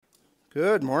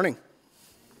Good morning.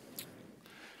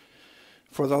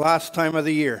 For the last time of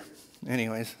the year.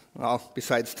 Anyways, well,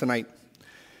 besides tonight.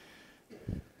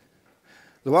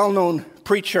 The well-known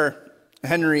preacher,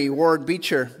 Henry Ward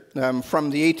Beecher, from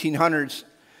the 1800s,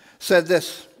 said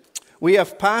this: "We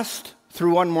have passed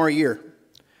through one more year,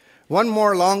 one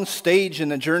more long stage in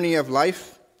the journey of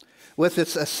life, with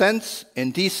its ascents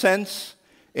and descents,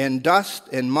 and dust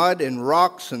and mud and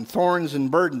rocks and thorns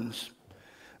and burdens,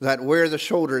 that where the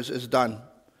shoulders is done.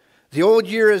 The old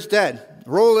year is dead.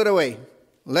 Roll it away.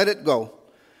 Let it go.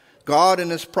 God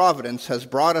in his providence has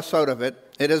brought us out of it.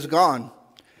 It is gone.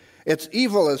 Its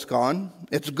evil is gone.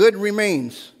 Its good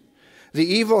remains. The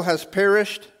evil has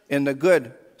perished and the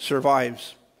good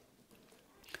survives."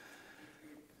 I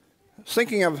was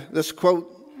thinking of this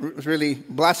quote, was really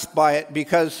blessed by it,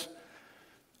 because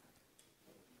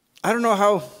I don't know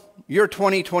how your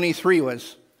 2023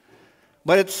 was,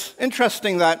 but it's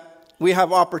interesting that we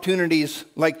have opportunities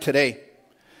like today.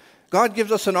 God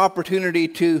gives us an opportunity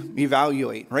to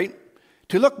evaluate, right?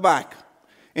 To look back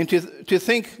and to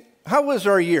think, how was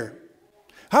our year?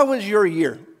 How was your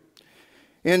year?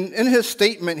 In his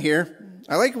statement here,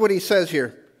 I like what he says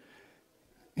here.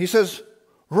 He says,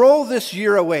 roll this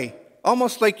year away,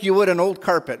 almost like you would an old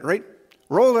carpet, right?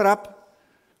 Roll it up,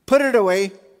 put it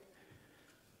away.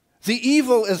 The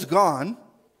evil is gone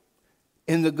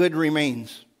and the good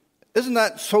remains. Isn't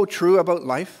that so true about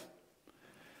life?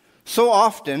 So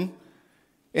often,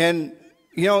 and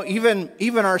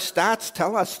even our stats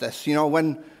tell us this.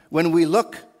 When we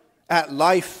look at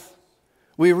life,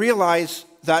 we realize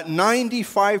that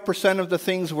 95% of the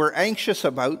things we're anxious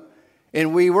about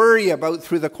and we worry about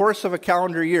through the course of a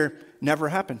calendar year never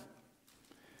happen.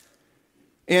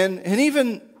 And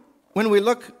even when we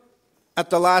look at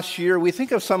the last year, we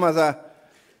think of some of the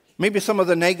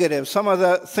negatives, some of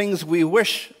the things we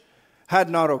wish had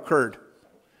not occurred.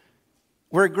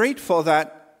 We're grateful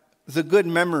that the good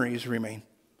memories remain.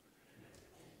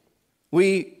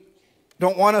 We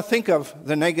don't want to think of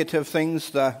the negative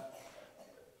things, the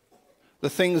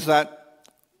things that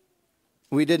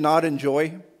we did not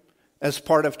enjoy as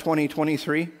part of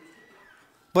 2023.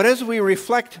 But as we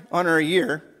reflect on our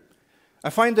year, I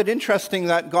find it interesting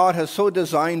that God has so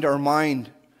designed our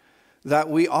mind that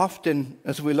we often,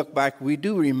 as we look back, we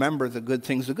do remember the good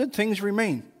things. The good things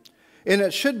remain. And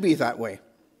it should be that way.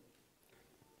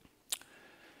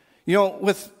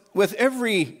 With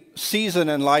every season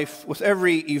in life, with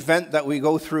every event that we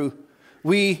go through,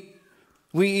 we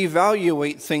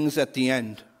evaluate things at the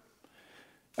end.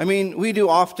 I mean, we do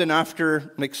often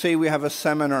after, like say we have a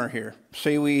seminar here,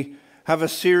 say we have a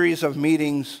series of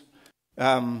meetings,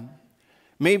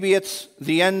 maybe it's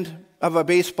the end of a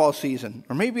baseball season,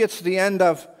 or maybe it's the end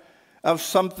of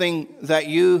something that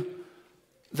you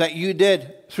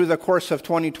did through the course of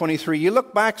 2023. You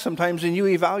look back sometimes and you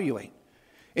evaluate.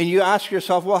 And you ask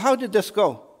yourself, well, how did this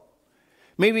go?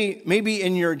 Maybe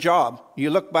in your job, you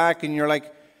look back and you're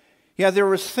like, yeah, there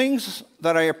was things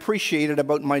that I appreciated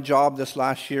about my job this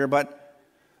last year, but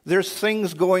there's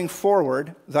things going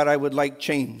forward that I would like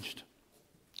changed.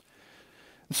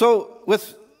 So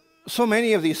with so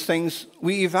many of these things,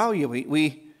 we evaluate.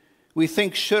 We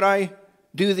think, should I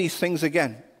do these things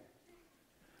again?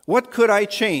 What could I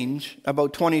change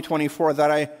about 2024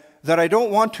 that I don't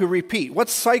want to repeat? What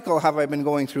cycle have I been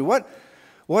going through? What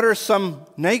are some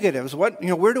negatives?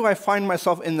 Where do I find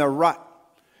myself in the rut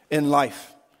in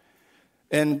life?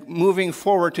 And moving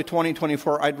forward to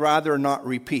 2024, I'd rather not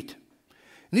repeat.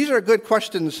 And these are good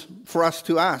questions for us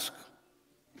to ask.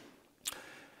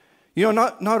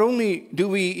 Not only do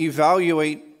we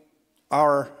evaluate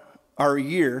our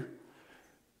year,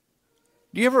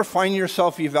 do you ever find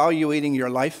yourself evaluating your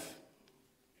life?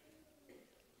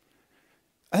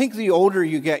 I think the older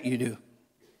you get, you do.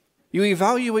 You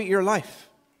evaluate your life.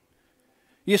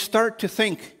 You start to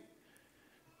think.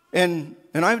 And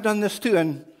I've done this too.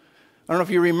 And I don't know if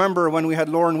you remember when we had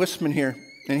Lauren Wisman here,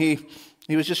 and he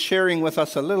was just sharing with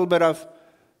us a little bit of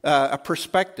a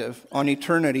perspective on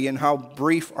eternity and how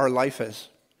brief our life is.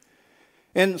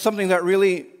 And something that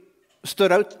really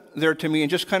stood out there to me and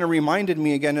just kind of reminded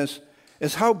me again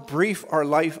is how brief our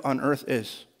life on earth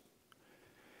is.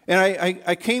 And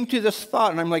I came to this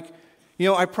thought, and I'm like,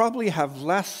 I probably have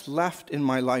less left in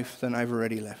my life than I've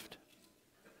already lived.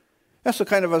 That's a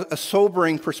kind of a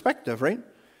sobering perspective, right?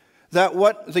 That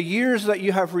what the years that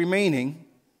you have remaining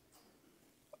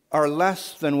are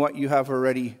less than what you have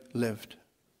already lived.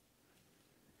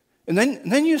 And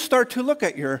then you start to look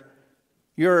at your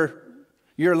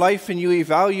life and you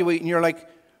evaluate, and you're like,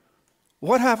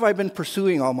 what have I been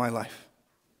pursuing all my life?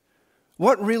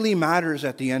 What really matters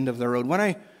at the end of the road?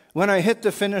 When I hit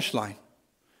the finish line,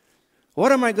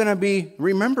 What am I going to be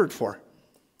remembered for?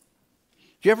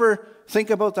 Do you ever think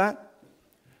about that?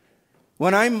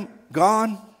 When I'm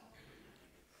gone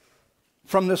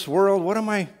from this world,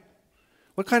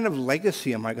 what kind of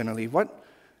legacy am I going to leave?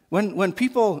 When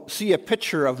people see a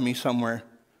picture of me somewhere,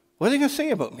 what are they going to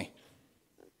say about me?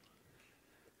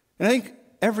 And I think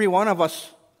every one of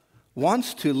us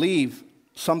wants to leave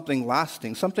something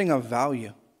lasting, something of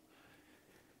value.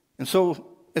 And so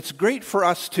it's great for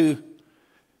us to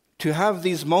have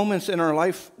these moments in our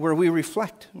life where we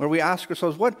reflect, where we ask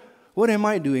ourselves, what am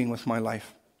I doing with my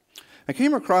life? I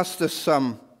came across this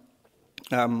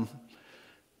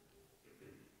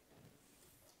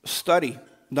study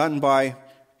done by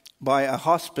a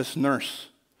hospice nurse.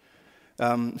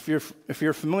 If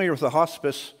you're familiar with a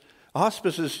hospice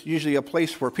is usually a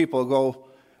place where people go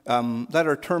that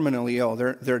are terminally ill.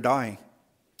 They're dying.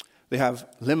 They have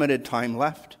limited time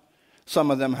left.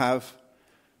 Some of them have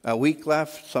a week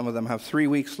left. Some of them have 3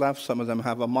 weeks left. Some of them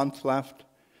have a month left,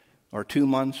 or 2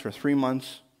 months, or 3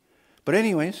 months. But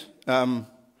anyways,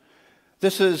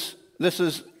 this is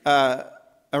a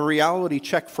reality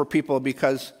check for people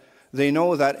because they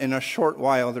know that in a short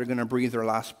while they're going to breathe their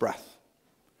last breath.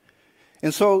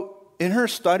 And so in her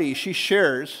study, she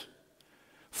shares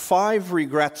 5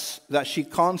 regrets that she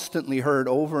constantly heard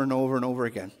over and over and over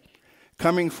again,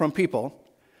 coming from people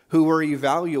who were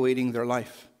evaluating their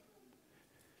life.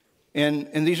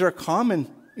 And these are common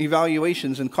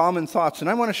evaluations and common thoughts, and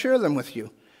I want to share them with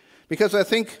you because I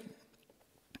think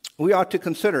we ought to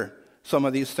consider some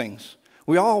of these things.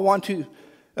 We all want to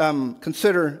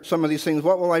consider some of these things.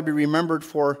 What will I be remembered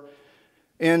for?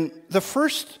 And the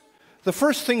first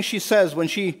thing she says when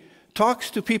she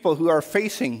talks to people who are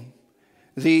facing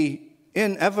the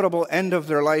inevitable end of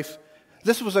their life,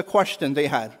 this was a question they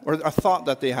had, or a thought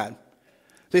that they had.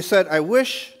 They said, I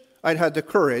wish I'd had the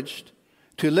courage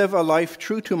to live a life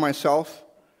true to myself,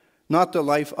 not the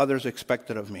life others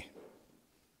expected of me.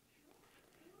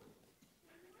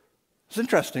 It's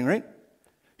interesting, right?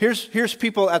 Here's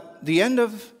people at the end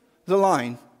of the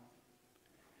line,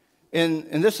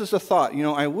 and this is the thought,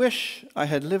 I wish I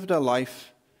had lived a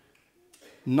life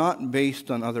not based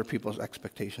on other people's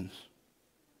expectations.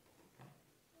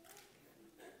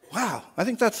 Wow, I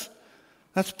think that's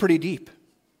pretty deep.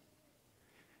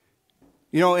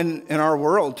 In our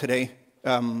world today,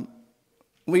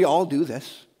 we all do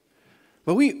this.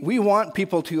 But we want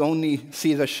people to only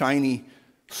see the shiny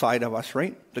side of us,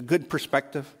 right? The good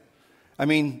perspective. I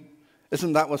mean,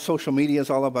 isn't that what social media is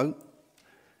all about?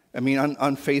 I mean,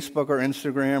 on Facebook or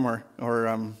Instagram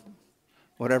or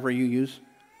whatever you use.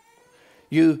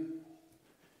 You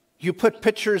put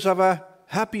pictures of a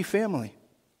happy family.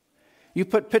 You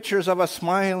put pictures of a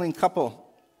smiling couple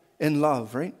in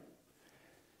love, right?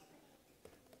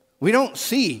 We don't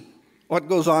see what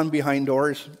goes on behind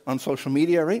doors on social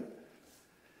media, right?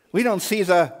 We don't see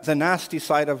the nasty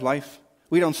side of life.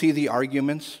 We don't see the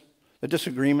arguments, the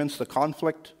disagreements, the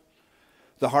conflict,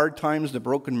 the hard times, the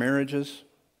broken marriages,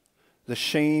 the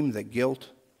shame, the guilt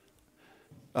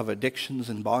of addictions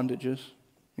and bondages.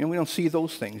 We don't see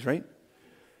those things, right?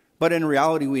 But in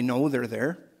reality, we know they're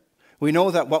there. We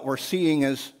know that what we're seeing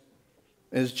is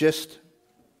just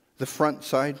the front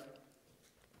side.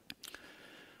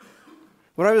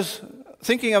 But I was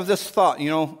thinking of this thought,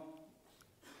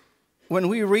 when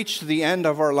we reach the end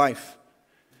of our life,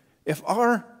 if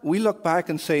we look back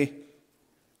and say,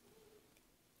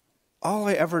 all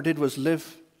I ever did was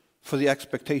live for the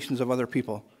expectations of other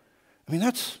people,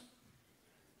 that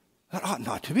ought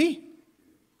not to be.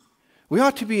 We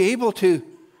ought to be able to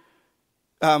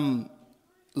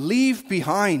leave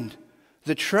behind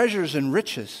the treasures and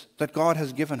riches that God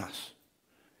has given us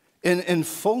in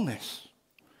fullness,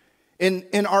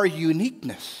 in our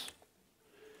uniqueness.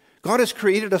 God has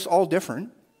created us all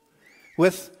different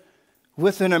with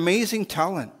an amazing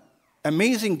talent,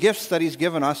 amazing gifts that He's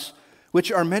given us,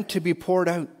 which are meant to be poured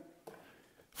out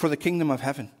for the kingdom of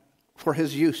heaven, for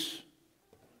His use.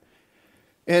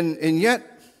 And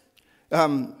yet,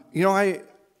 I've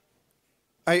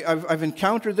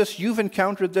encountered this, you've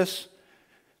encountered this,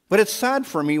 but it's sad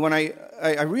for me when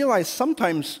I realize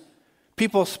sometimes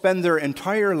people spend their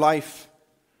entire life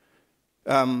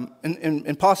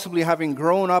and possibly having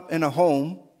grown up in a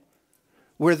home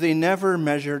where they never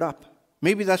measured up.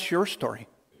 Maybe that's your story.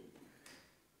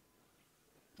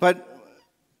 But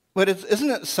isn't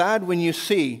it sad when you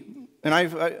see, and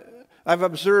I've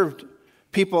observed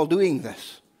people doing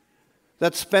this,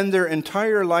 that spend their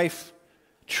entire life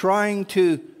trying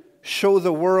to show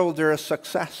the world they're a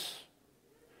success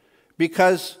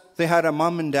because they had a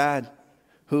mom and dad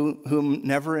who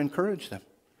never encouraged them.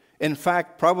 In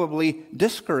fact, probably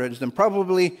discouraged them,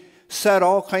 probably said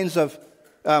all kinds of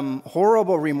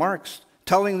horrible remarks,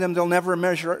 telling them they'll never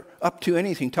measure up to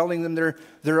anything, telling them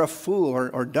they're a fool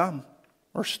or dumb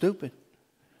or stupid.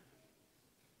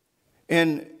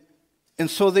 And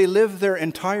so they live their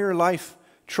entire life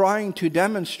trying to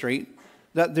demonstrate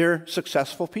that they're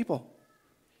successful people.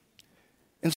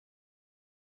 And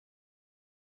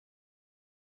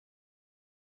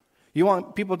you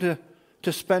want people to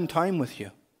spend time with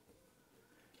you.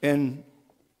 And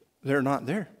they're not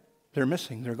there. They're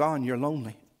missing. They're gone. You're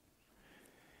lonely.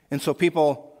 And so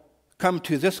people come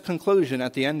to this conclusion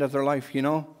at the end of their life,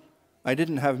 I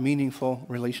didn't have meaningful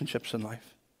relationships in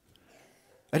life.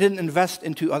 I didn't invest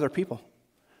into other people.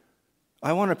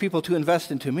 I wanted people to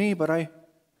invest into me, but I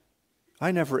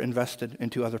never invested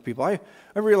into other people. I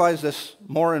realize this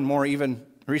more and more even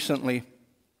recently.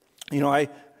 I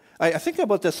think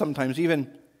about this sometimes, even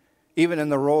in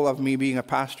the role of me being a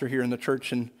pastor here in the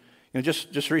church. And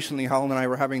just recently, Helen and I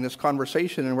were having this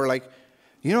conversation, and we're like,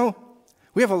 we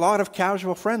have a lot of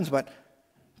casual friends,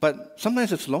 but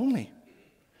sometimes it's lonely.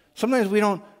 Sometimes we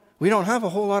don't have a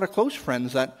whole lot of close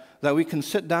friends that we can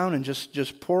sit down and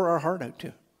just pour our heart out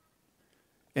to,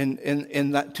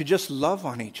 and that to just love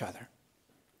on each other.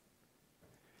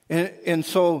 And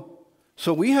so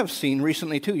we have seen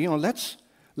recently too.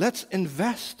 Let's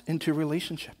invest into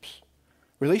relationships.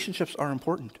 Relationships are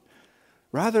important,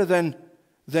 rather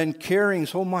than caring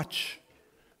so much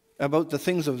about the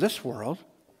things of this world.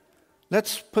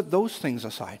 Let's put those things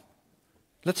aside.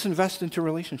 Let's invest into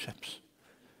relationships.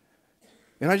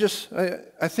 And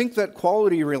I think that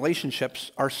quality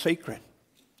relationships are sacred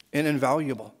and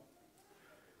invaluable,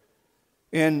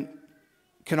 and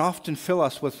can often fill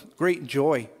us with great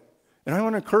joy. And I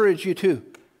want to encourage you to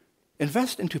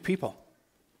invest into people,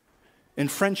 in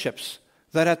friendships,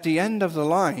 that at the end of the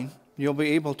line, you'll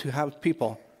be able to have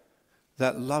people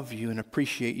that love you and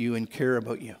appreciate you and care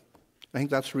about you. I think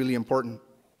that's really important.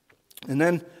 And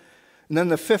then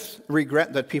the fifth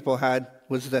regret that people had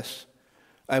was this: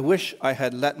 I wish I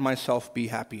had let myself be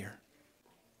happier.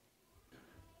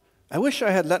 I wish I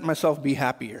had let myself be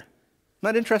happier. Isn't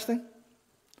that interesting?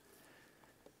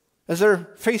 As they're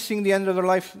facing the end of their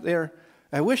life,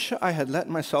 I wish I had let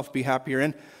myself be happier.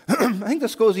 And I think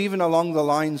this goes even along the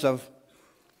lines of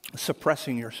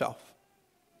suppressing yourself.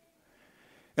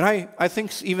 And I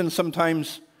think even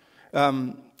sometimes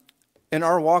in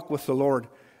our walk with the Lord,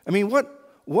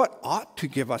 what ought to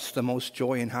give us the most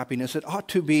joy and happiness? It ought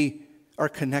to be our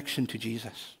connection to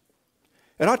Jesus.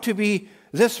 It ought to be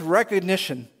this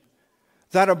recognition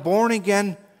that a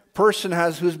born-again person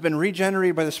who's been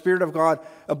regenerated by the Spirit of God,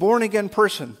 a born-again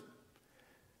person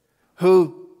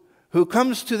who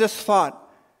comes to this thought,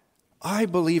 I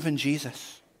believe in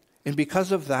Jesus, and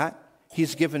because of that,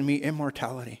 He's given me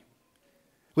immortality,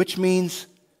 which means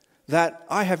that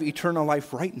I have eternal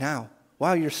life right now.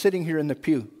 While you're sitting here in the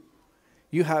pew,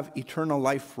 you have eternal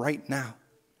life right now.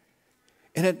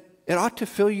 And it ought to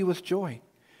fill you with joy.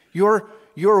 Your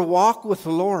walk with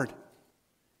the Lord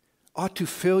ought to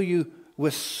fill you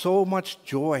with so much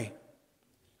joy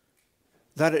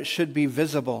that it should be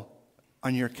visible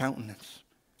on your countenance,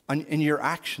 in your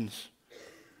actions,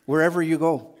 wherever you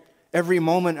go, every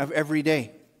moment of every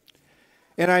day.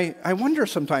 And I wonder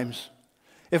sometimes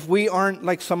if we aren't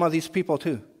like some of these people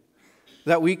too,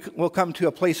 that we will come to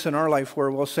a place in our life where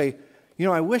we'll say,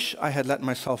 I wish I had let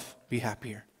myself be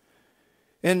happier.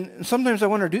 And sometimes I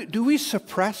wonder, do we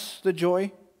suppress the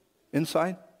joy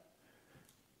inside?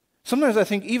 Sometimes I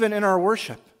think even in our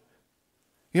worship,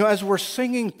 as we're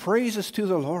singing praises to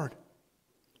the Lord,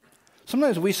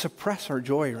 sometimes we suppress our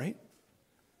joy, right?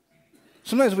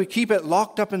 Sometimes we keep it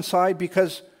locked up inside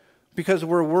because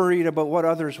we're worried about what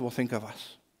others will think of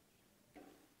us.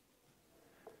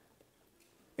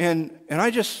 And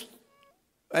I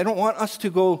don't want us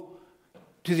to go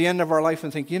to the end of our life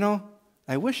and think,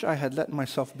 I wish I had let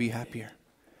myself be happier.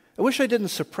 I wish I didn't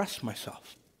suppress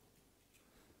myself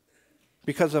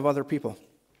because of other people.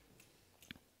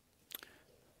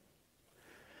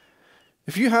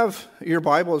 If you have your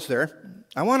Bibles there,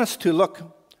 I want us to look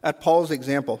at Paul's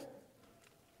example.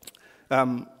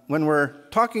 When we're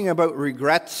talking about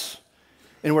regrets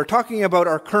and we're talking about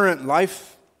our current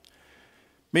life,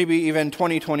 maybe even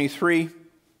 2023,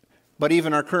 but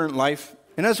even our current life,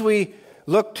 and as we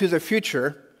look to the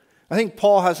future, I think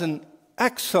Paul has an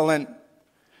excellent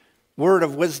word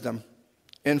of wisdom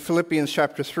in Philippians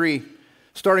chapter 3,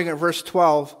 starting at verse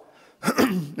 12.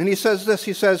 And he says this,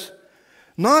 he says,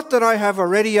 "Not that I have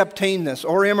already obtained this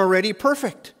or am already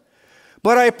perfect,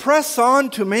 but I press on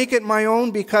to make it my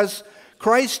own because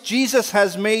Christ Jesus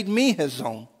has made me His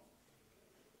own."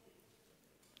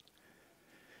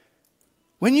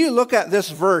 When you look at this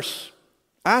verse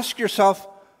Ask yourself,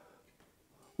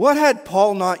 what had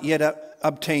Paul not yet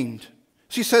obtained?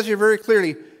 She says here very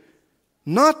clearly,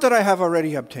 not that I have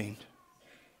already obtained,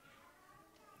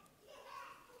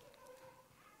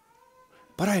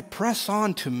 but I press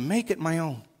on to make it my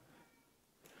own.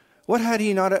 What had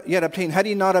he not yet obtained? Had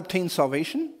he not obtained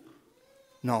salvation?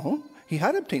 No, he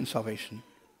had obtained salvation.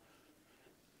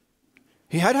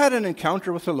 He had had an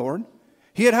encounter with the Lord.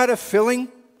 He had had a filling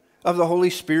of the Holy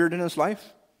Spirit in his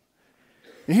life.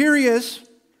 And here he is.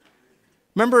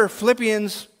 Remember,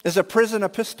 Philippians is a prison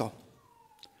epistle.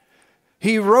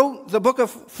 He wrote the book of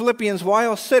Philippians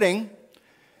while sitting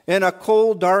in a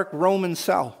cold, dark Roman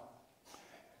cell.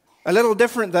 A little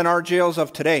different than our jails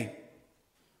of today.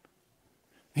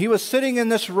 He was sitting in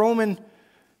this Roman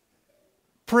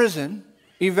prison,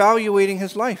 evaluating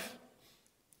his life.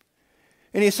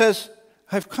 And he says,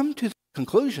 I've come to the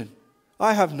conclusion,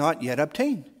 I have not yet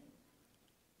obtained.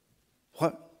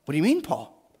 What do you mean,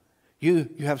 Paul? You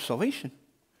have salvation.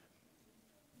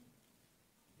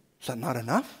 Is that not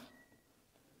enough?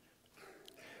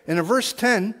 And in verse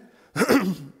 10,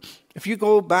 if you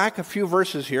go back a few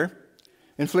verses here,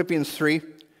 in Philippians 3,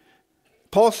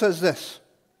 Paul says this.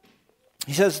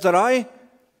 He says, that I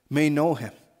may know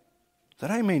him. That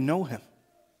I may know him.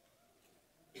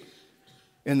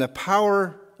 In the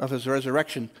power of his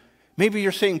resurrection. Maybe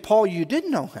you're saying, Paul, you did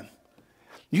know him.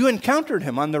 You encountered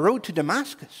him on the road to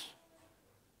Damascus.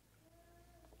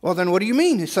 Well, then what do you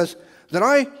mean? He says, that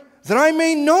I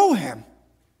may know him.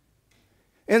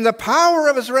 In the power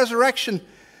of his resurrection.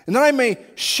 And that I may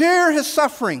share his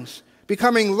sufferings,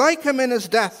 becoming like him in his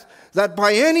death, that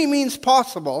by any means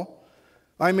possible,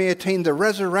 I may attain the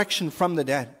resurrection from the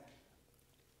dead.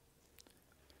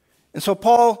 And so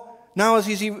Paul, now as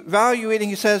he's evaluating,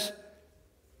 he says,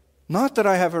 not that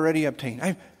I have already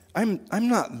obtained. I'm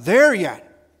not there yet.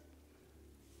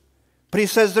 But he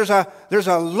says there's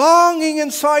a longing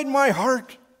inside my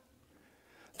heart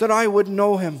that I would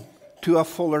know him to a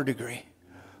fuller degree.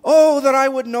 Oh, that I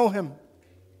would know him.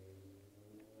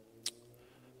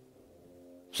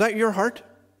 Is that your heart?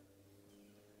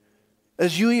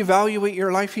 As you evaluate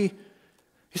your life, he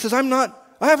says, I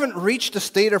haven't reached a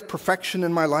state of perfection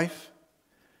in my life,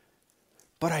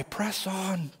 but I press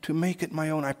on to make it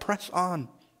my own. I press on.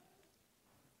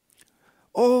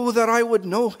 Oh, that I would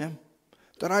know him,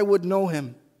 that I would know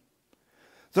him,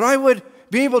 that I would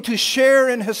be able to share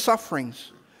in his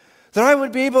sufferings, that I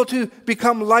would be able to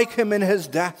become like him in his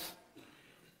death,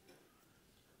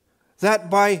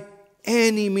 that by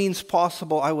any means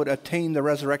possible I would attain the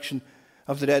resurrection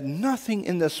of the dead. Nothing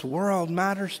in this world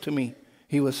matters to me,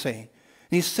 he was saying.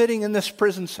 And he's sitting in this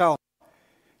prison cell.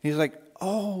 He's like,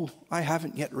 oh, I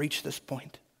haven't yet reached this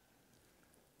point.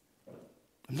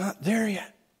 I'm not there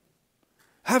yet.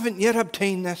 Haven't yet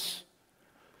obtained this.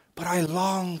 But I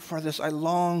long for this. I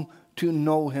long to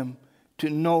know him, to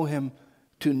know him,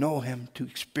 to know him, to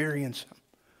experience him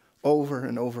over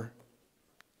and over.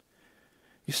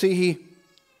 You see,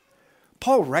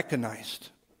 Paul recognized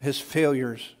his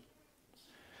failures,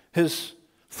 his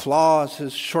flaws,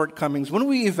 his shortcomings. When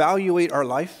we evaluate our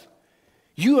life,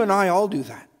 you and I all do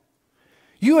that.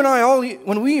 You and I all,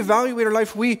 when we evaluate our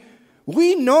life,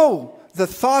 we know the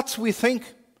thoughts we think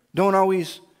don't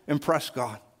always impress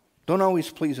God, don't always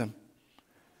please him.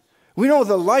 We know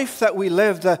the life that we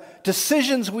live, the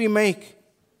decisions we make.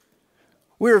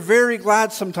 We're very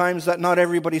glad sometimes that not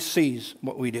everybody sees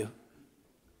what we do.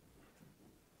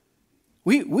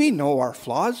 We know our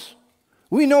flaws.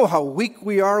 We know how weak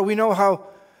we are. We know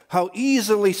how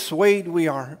easily swayed we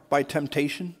are by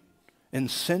temptation and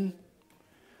sin.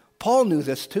 Paul knew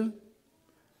this too.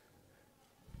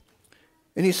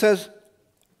 And he says,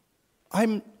 I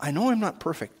know I'm not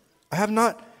perfect. I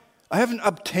haven't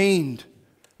obtained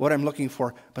what I'm looking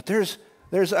for. But there's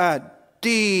a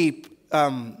deep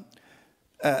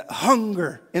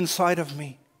hunger inside of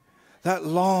me that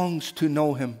longs to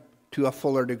know him to a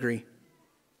fuller degree.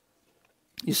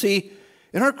 You see,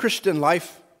 in our Christian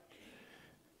life,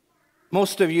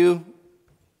 most of you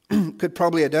could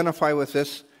probably identify with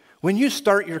this. When you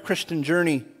start your Christian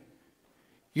journey,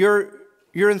 you're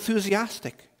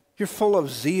enthusiastic. You're full of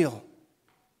zeal.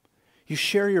 You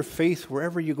share your faith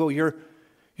wherever you go. You're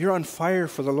on fire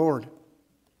for the Lord.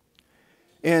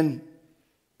 And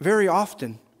very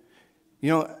often,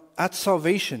 at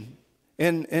salvation,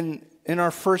 in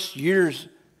our first years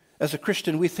as a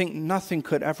Christian, we think nothing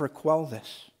could ever quell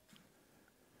this.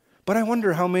 But I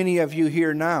wonder how many of you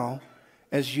here now,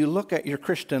 as you look at your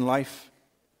Christian life,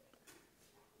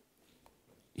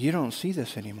 you don't see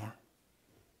this anymore.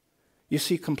 You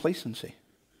see complacency.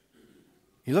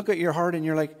 You look at your heart and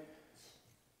you're like,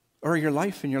 or your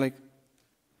life and you're like,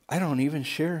 I don't even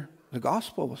share the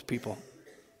gospel with people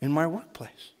in my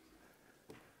workplace.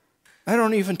 I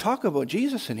don't even talk about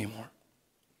Jesus anymore.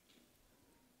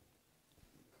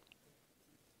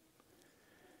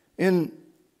 And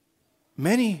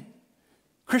many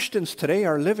Christians today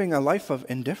are living a life of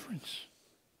indifference.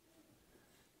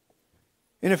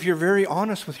 And if you're very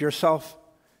honest with yourself,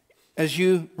 as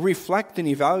you reflect and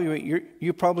evaluate,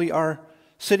 you probably are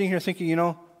sitting here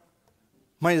thinking,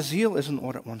 my zeal isn't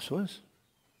what it once was.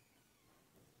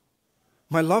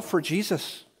 My love for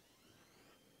Jesus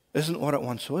isn't what it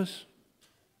once was.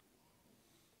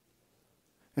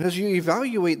 And as you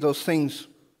evaluate those things,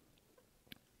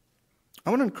 I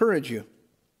want to encourage you.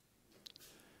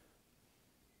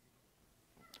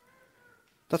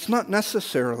 That's not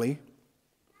necessarily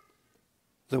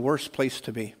the worst place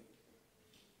to be.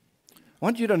 I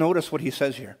want you to notice what he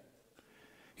says here.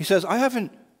 He says, I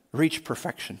haven't reached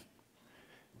perfection,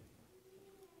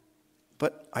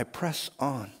 but I press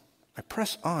on. I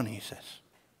press on, he says.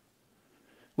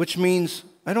 Which means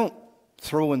I don't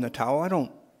throw in the towel. I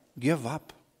don't give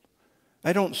up.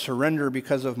 I don't surrender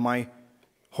because of my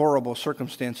horrible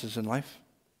circumstances in life.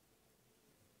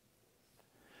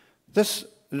 This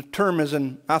term is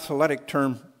an athletic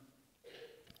term,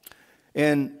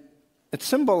 and it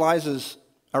symbolizes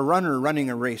a runner running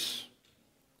a race.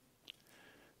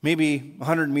 Maybe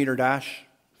 100-meter dash,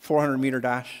 400-meter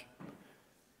dash.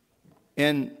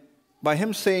 And by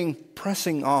him saying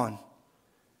pressing on,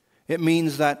 it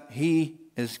means that he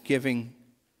is giving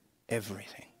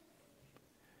everything.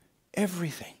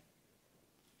 Everything.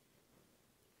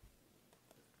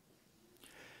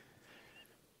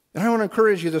 And I want to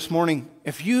encourage you this morning,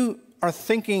 if you are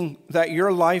thinking that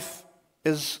your life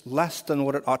is less than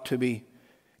what it ought to be,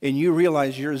 and you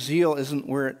realize your zeal isn't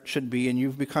where it should be, and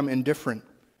you've become indifferent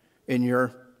in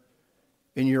your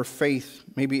faith,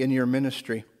 maybe in your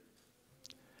ministry,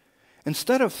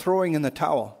 instead of throwing in the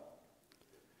towel,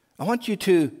 I want you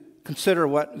to consider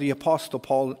what the Apostle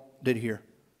Paul did here.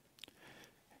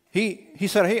 He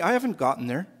said, hey, I haven't gotten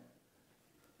there.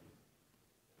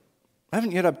 I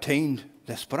haven't yet obtained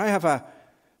this, but I have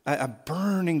a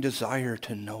burning desire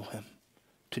to know him,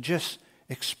 to just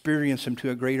experience him to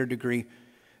a greater degree.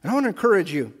 And I want to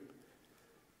encourage you,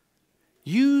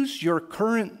 use your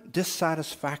current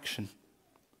dissatisfaction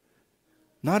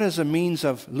not as a means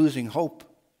of losing hope,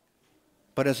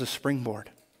 but as a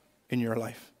springboard in your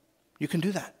life. You can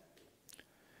do that.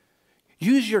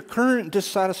 Use your current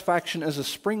dissatisfaction as a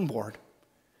springboard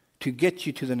to get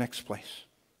you to the next place.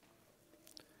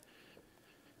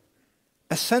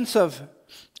 A sense of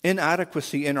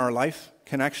inadequacy in our life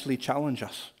can actually challenge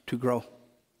us to grow.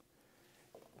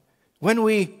 When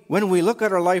we look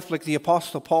at our life like the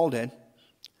Apostle Paul did,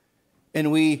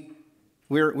 and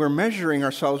we're measuring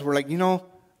ourselves, we're like,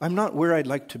 I'm not where I'd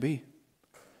like to be.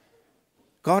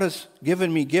 God has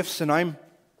given me gifts, and I'm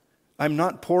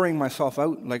not pouring myself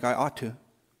out like I ought to.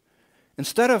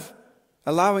 Instead of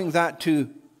allowing that to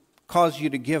cause you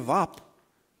to give up,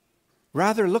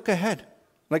 rather look ahead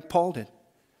like Paul did.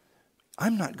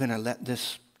 I'm not going to let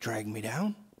this drag me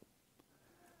down.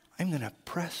 I'm going to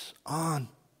press on.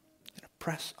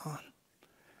 Press on.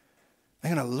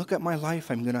 I'm going to look at my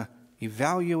life. I'm going to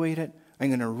evaluate it. I'm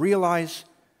going to realize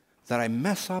that I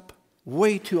mess up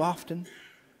way too often.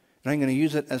 And I'm going to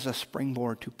use it as a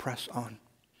springboard to press on.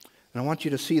 And I want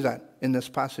you to see that in this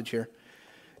passage here.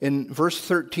 In verse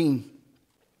 13,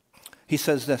 he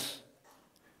says this.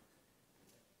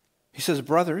 He says,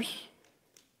 brothers,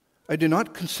 I do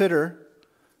not consider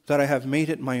that I have made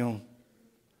it my own.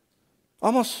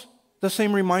 Almost the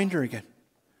same reminder again.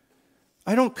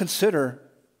 I don't consider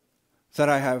that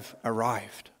I have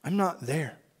arrived. I'm not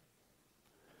there.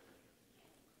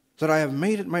 That I have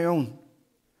made it my own.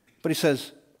 But he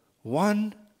says,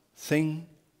 one thing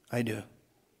I do.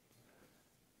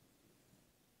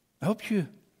 I hope you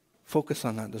focus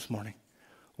on that this morning.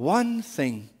 One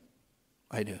thing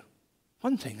I do.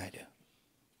 One thing I do.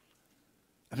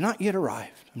 I've not yet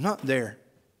arrived. I'm not there.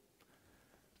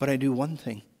 But I do one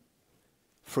thing.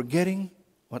 Forgetting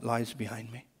what lies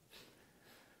behind me.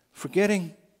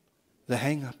 Forgetting the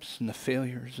hang-ups and the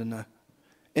failures and the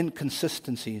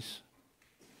inconsistencies.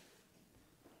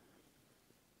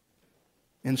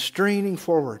 And straining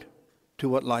forward to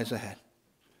what lies ahead.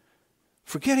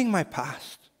 Forgetting my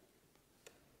past.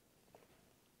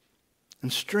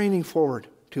 And straining forward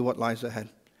to what lies ahead.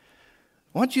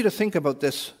 I want you to think about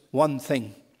this one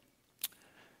thing.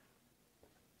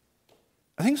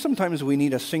 I think sometimes we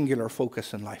need a singular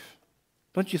focus in life.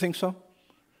 Don't you think so?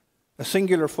 A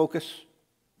singular focus.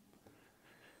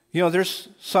 There's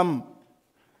some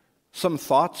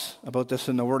thoughts about this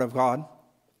in the Word of God.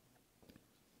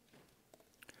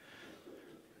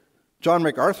 John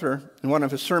MacArthur, in one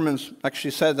of his sermons,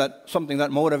 actually said that something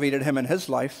that motivated him in his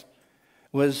life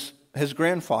was his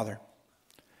grandfather,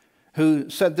 who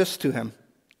said this to him: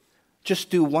 just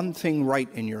do one thing right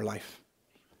in your life,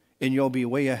 and you'll be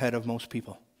way ahead of most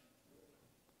people.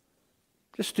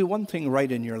 Just do one thing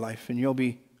right in your life, and you'll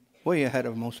be way ahead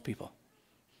of most people.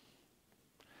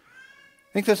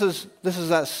 I think this is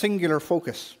that singular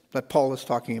focus that Paul is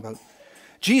talking about.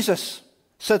 Jesus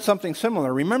said something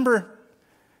similar. Remember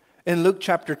in Luke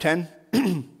chapter 10,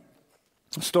 the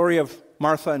story of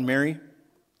Martha and Mary?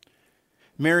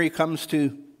 Mary comes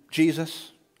to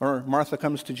Jesus, or Martha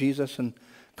comes to Jesus and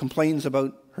complains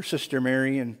about her sister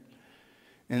Mary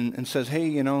and says,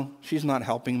 hey, she's not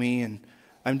helping me, and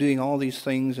I'm doing all these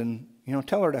things, and,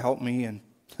 tell her to help me. And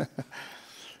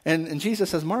and Jesus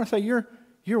says, Martha,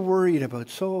 you're worried about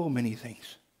so many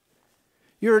things.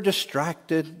 You're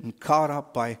distracted and caught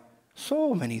up by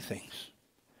so many things.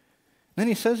 Then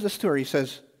he says this to her. He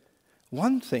says,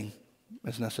 one thing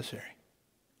is necessary.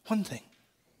 One thing.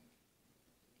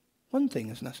 One thing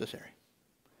is necessary.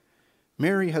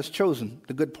 Mary has chosen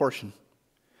the good portion,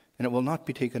 and it will not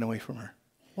be taken away from her.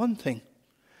 One thing.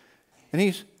 And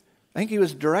I think he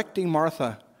was directing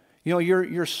Martha,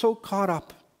 you're so caught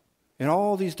up in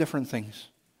all these different things.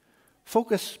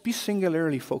 Focus, be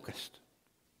singularly focused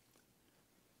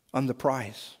on the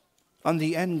prize, on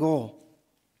the end goal.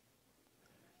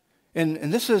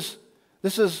 And this is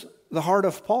the heart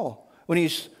of Paul. When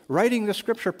he's writing the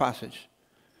scripture passage,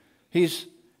 he's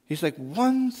like,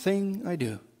 one thing I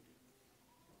do,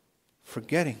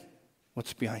 forgetting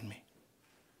what's behind me.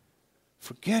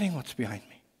 Forgetting what's behind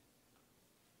me.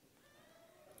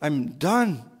 I'm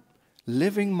done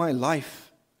living my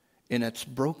life in its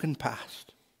broken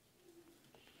past.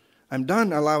 I'm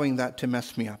done allowing that to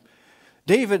mess me up.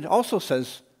 David also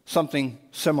says something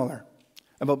similar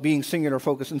about being singular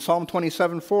focused. In Psalm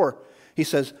 27:4, he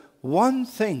says, one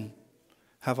thing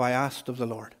have I asked of the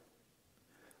Lord,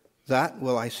 that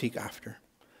will I seek after,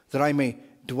 that I may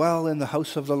dwell in the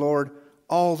house of the Lord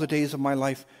all the days of my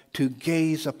life, to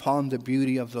gaze upon the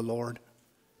beauty of the Lord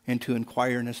and to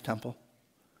inquire in his temple.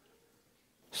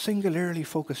 Singularly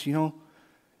focused.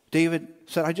 David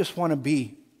said, I just want to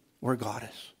be where God is.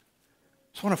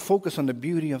 I just want to focus on the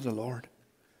beauty of the Lord.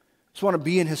 I just want to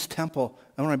be in his temple.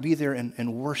 I want to be there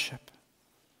and worship.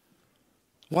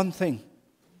 One thing.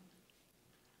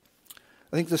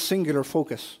 I think the singular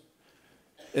focus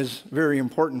is very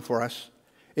important for us.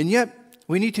 And yet,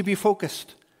 we need to be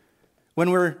focused.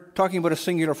 When we're talking about a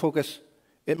singular focus,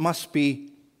 it must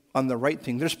be on the right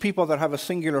thing. There's people that have a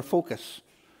singular focus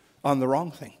on the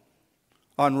wrong thing,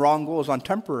 on wrong goals, on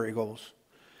temporary goals.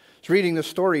 I was reading this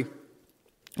story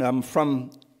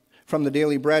from the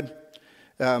Daily Bread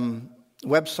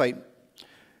website.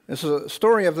 This is a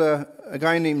story of a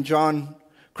guy named John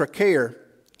Krakauer,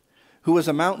 who was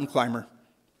a mountain climber.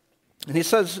 And he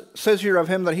says here of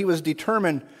him that he was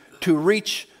determined to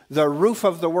reach the roof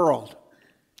of the world,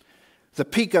 the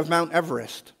peak of Mount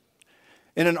Everest.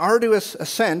 In an arduous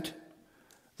ascent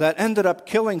that ended up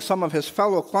killing some of his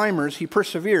fellow climbers, he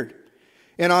persevered.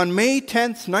 And on May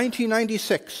 10th,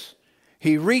 1996,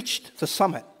 he reached the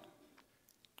summit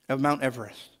of Mount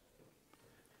Everest.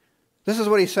 This is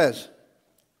what he says.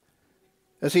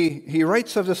 As he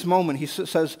writes of this moment, he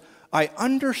says, I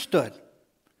understood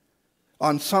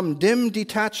on some dim,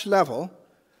 detached level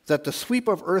that the sweep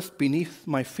of earth beneath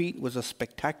my feet was a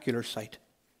spectacular sight.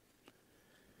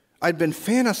 I'd been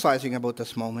fantasizing about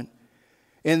this moment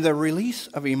and the release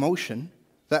of emotion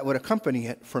that would accompany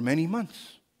it for many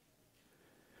months.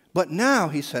 But now,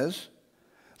 he says,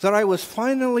 that I was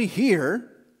finally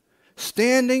here,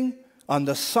 standing on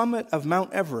the summit of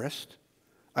Mount Everest,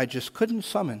 I just couldn't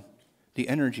summon the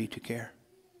energy to care.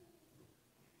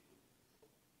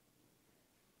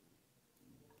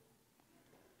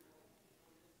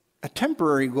 A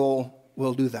temporary goal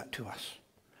will do that to us.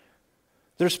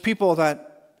 There's people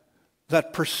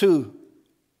that pursue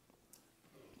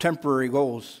temporary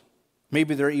goals.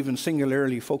 Maybe they're even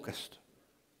singularly focused.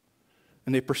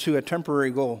 And they pursue a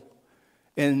temporary goal.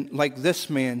 And like this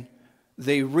man,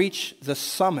 they reach the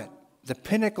summit, the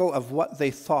pinnacle of what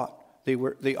they thought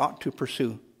they ought to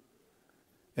pursue.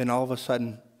 And all of a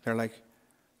sudden, they're like,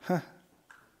 I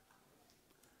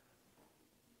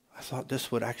thought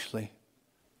this would actually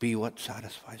be what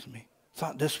satisfies me. I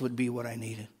thought this would be what I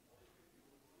needed.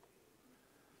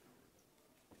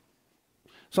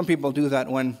 Some people do that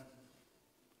when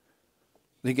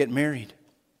they get married.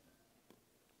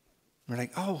 They're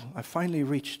like, I finally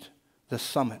reached the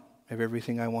summit of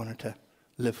everything I wanted to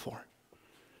live for.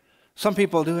 Some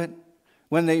people do it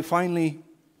when they finally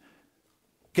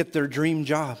get their dream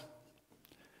job.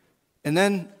 And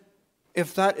then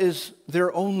if that is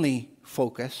their only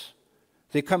focus,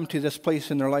 they come to this place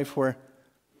in their life where,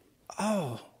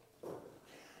 oh,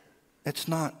 it's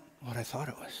not what I thought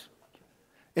it was.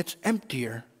 It's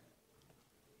emptier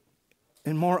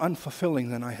and more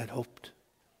unfulfilling than I had hoped.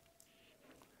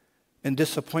 And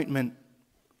disappointment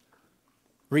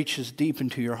reaches deep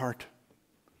into your heart.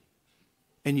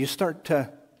 And you start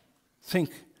to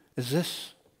think,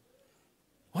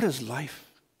 what is life?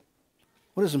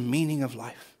 What is the meaning of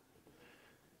life?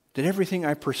 Did everything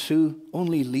I pursue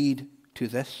only lead to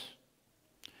this?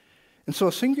 And so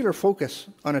a singular focus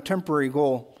on a temporary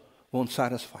goal won't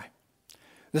satisfy.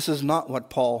 This is not what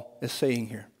Paul is saying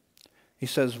here. He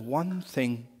says, one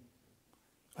thing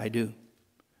I do,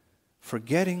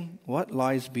 forgetting what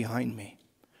lies behind me,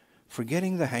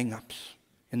 forgetting the hang-ups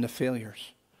and the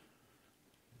failures,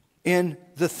 and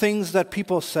the things that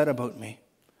people said about me,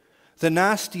 the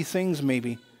nasty things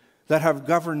maybe that have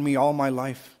governed me all my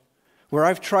life, where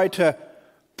I've tried to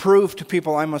prove to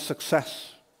people I'm a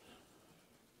success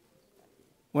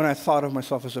when I thought of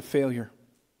myself as a failure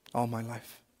all my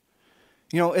life.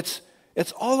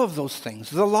 It's all of those things,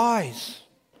 the lies,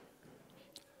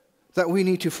 that we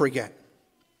need to forget.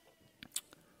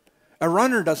 A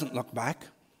runner doesn't look back.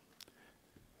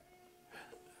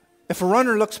 If a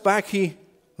runner looks back, he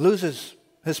loses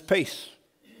his pace.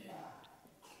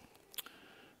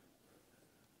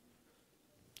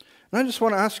 And I just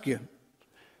want to ask you,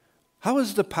 how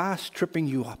is the past tripping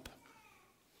you up?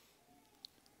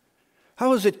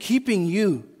 How is it keeping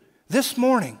you this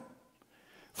morning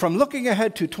from looking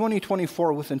ahead to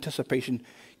 2024 with anticipation?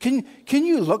 Can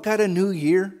you look at a new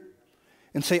year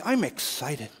and say, I'm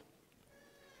excited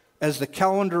as the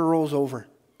calendar rolls over?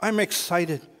 I'm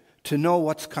excited to know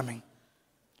what's coming.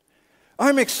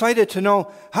 I'm excited to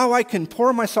know how I can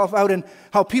pour myself out and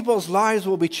how people's lives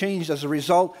will be changed as a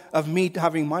result of me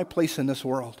having my place in this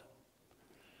world.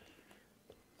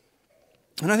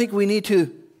 And I think we need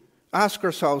to ask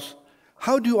ourselves,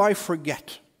 how do I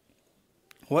forget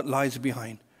what lies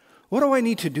behind? What do I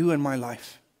need to do in my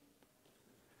life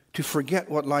to forget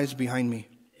what lies behind me?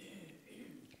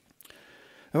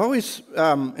 I've always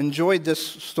enjoyed this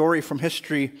story from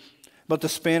history about the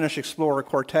Spanish explorer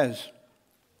Cortez.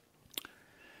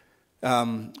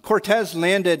 Cortez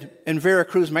landed in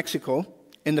Veracruz, Mexico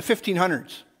in the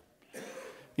 1500s.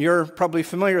 You're probably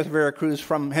familiar with Veracruz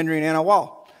from Henry and Anna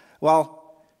Wall. Well,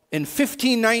 in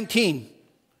 1519,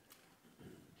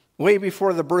 way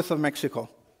before the birth of Mexico,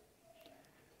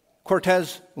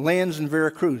 Cortez lands in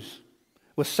Veracruz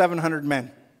with 700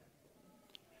 men.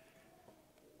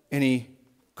 And he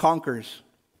conquers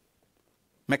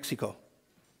Mexico.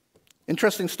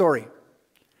 Interesting story.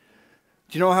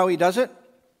 Do you know how he does it?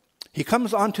 He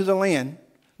comes onto the land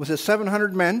with his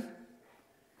 700 men,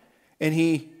 and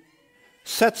he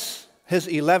sets his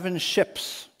 11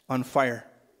 ships on fire.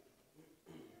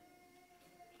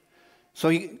 So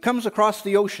he comes across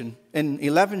the ocean in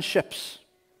 11 ships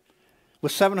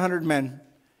with 700 men,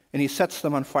 and he sets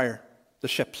them on fire, the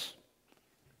ships.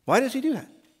 Why does he do that?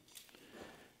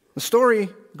 The story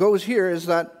goes here is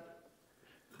that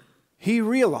he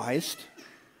realized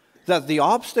that the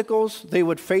obstacles they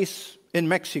would face in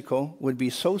Mexico would be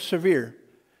so severe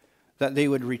that they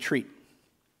would retreat.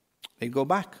 They'd go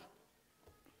back.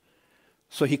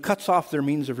 So he cuts off their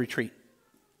means of retreat.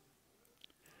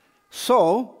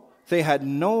 So they had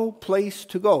no place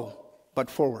to go but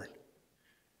forward.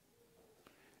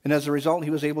 And as a result, he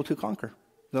was able to conquer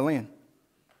the land.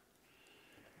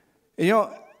 And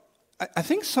I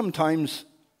think sometimes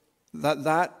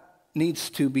that needs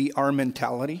to be our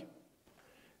mentality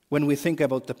when we think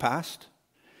about the past.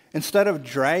 Instead of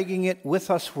dragging it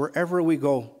with us wherever we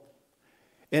go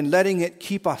and letting it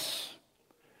keep us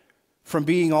from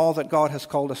being all that God has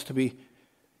called us to be.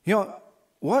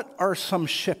 What are some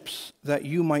ships that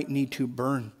you might need to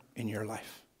burn in your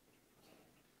life?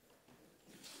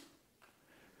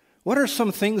 What are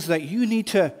some things that you need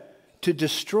to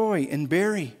destroy and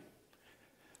bury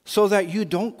so that you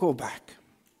don't go back?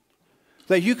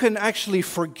 That you can actually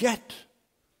forget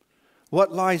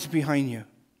what lies behind you.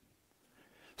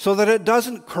 So that it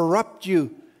doesn't corrupt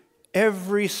you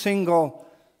every single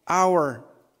hour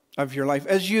of your life.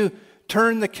 As you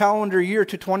turn the calendar year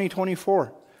to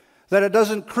 2024, that it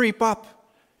doesn't creep up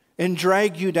and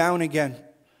drag you down again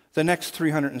the next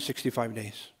 365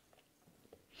 days.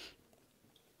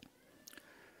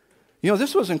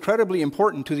 This was incredibly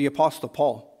important to the Apostle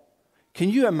Paul. Can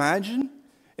you imagine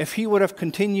if he would have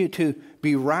continued to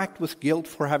be racked with guilt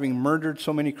for having murdered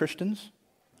so many Christians?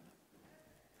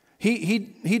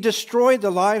 He destroyed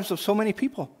the lives of so many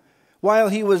people while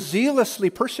he was zealously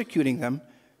persecuting them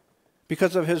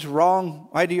because of his wrong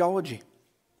ideology.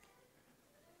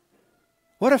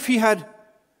 What if he had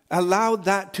allowed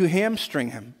that to hamstring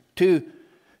him, to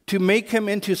make him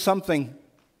into something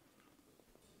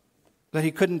that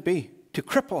he couldn't be, to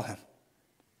cripple him?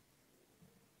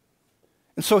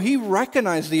 And so he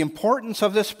recognized the importance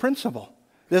of this principle,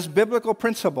 this biblical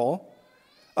principle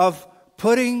of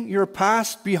putting your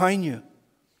past behind you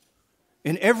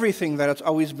in everything that it's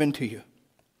always been to you.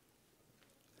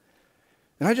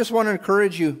 And I just want to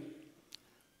encourage you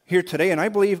here today, and I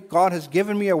believe God has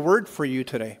given me a word for you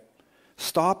today.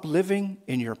 Stop living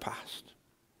in your past.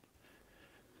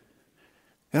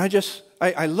 And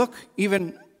I look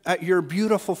even at your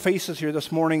beautiful faces here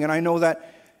this morning, and I know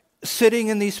that sitting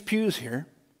in these pews here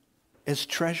is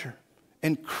treasure,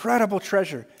 incredible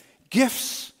treasure,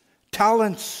 gifts,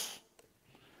 talents,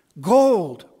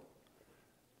 gold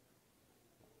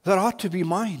that ought to be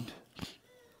mined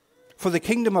for the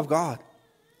kingdom of God.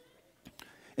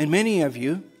 And many of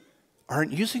you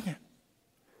aren't using it.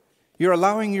 You're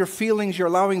allowing your feelings, you're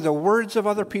allowing the words of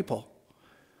other people,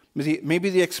 maybe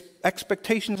the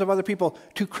expectations of other people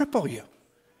to cripple you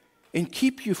and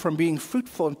keep you from being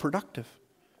fruitful and productive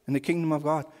in the kingdom of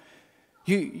God.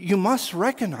 You must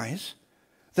recognize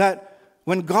that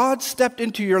when God stepped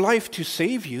into your life to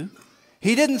save you,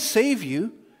 He didn't save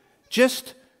you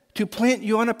just to plant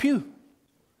you on a pew.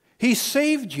 He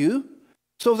saved you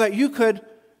so that you could,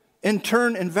 in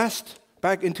turn, invest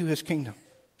back into His kingdom.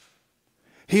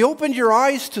 He opened your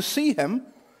eyes to see Him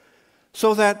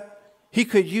so that He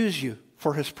could use you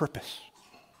for His purpose.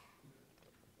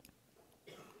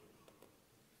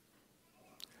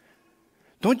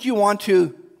 Don't you want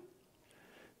to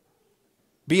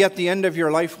be at the end of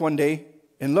your life one day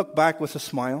and look back with a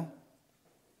smile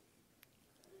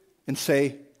and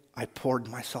say, I poured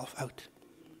myself out.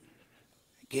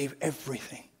 I gave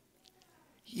everything.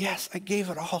 Yes, I gave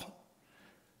it all.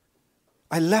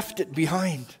 I left it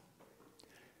behind.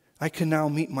 I can now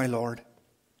meet my Lord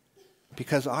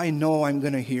because I know I'm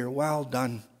going to hear, well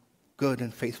done, good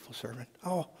and faithful servant.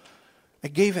 Oh, I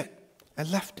gave it. I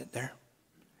left it there.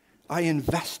 I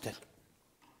invested.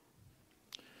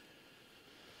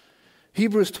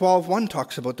 Hebrews 12:1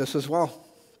 talks about this as well.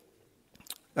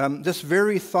 This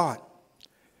very thought.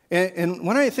 And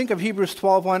when I think of Hebrews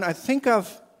 12:1, I think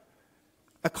of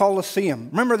a Colosseum.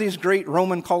 Remember these great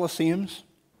Roman Colosseums?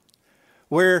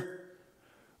 Where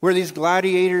these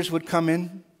gladiators would come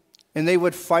in and they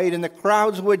would fight and the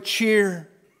crowds would cheer.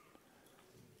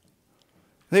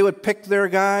 They would pick their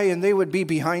guy and they would be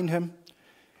behind him.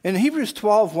 And Hebrews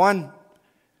 12:1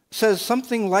 says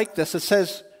something like this. It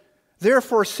says,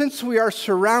 therefore, since we are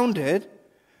surrounded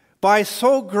by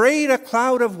so great a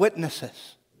cloud of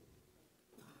witnesses.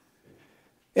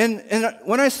 And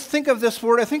when I think of this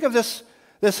word, I think of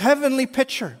this heavenly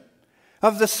picture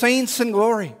of the saints in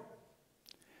glory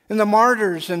and the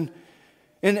martyrs and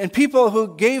people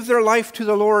who gave their life to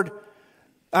the Lord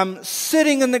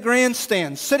sitting in the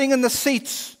grandstands, sitting in the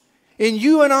seats, and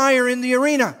you and I are in the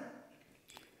arena.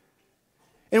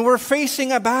 And we're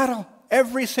facing a battle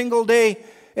every single day.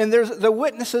 And the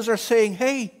witnesses are saying,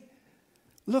 hey,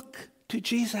 look to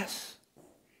Jesus.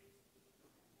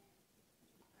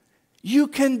 You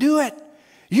can do it.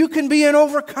 You can be an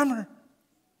overcomer.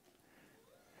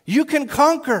 You can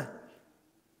conquer.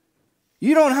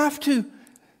 You don't have to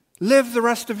live the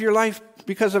rest of your life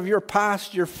because of your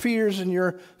past, your fears, and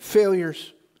your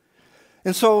failures.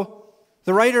 And so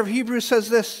the writer of Hebrews says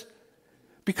this,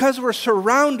 because we're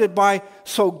surrounded by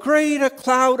so great a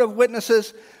cloud of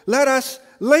witnesses, let us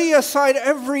lay aside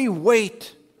every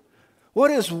weight.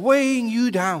 What is weighing you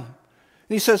down? And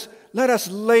he says, let us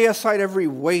lay aside every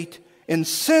weight and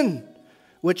sin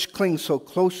which clings so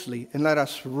closely, and let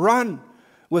us run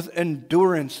with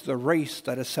endurance the race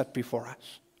that is set before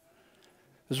us.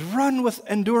 Let's run with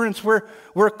endurance.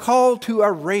 We're called to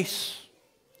a race.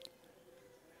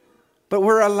 But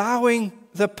we're allowing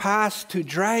the past to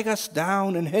drag us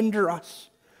down and hinder us.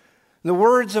 The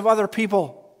words of other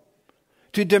people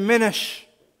to diminish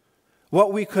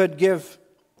what we could give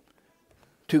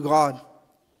to God.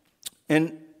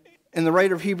 And the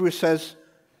writer of Hebrews says,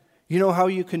 you know how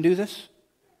you can do this?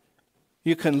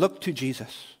 You can look to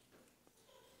Jesus,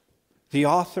 the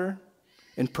author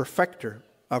and perfecter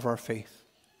of our faith,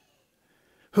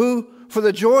 who, for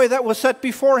the joy that was set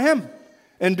before him,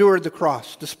 endured the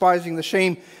cross, despising the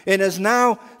shame, and is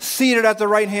now seated at the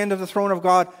right hand of the throne of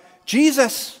God.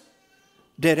 Jesus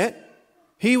did it.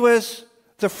 He was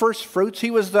the first fruits.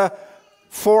 He was the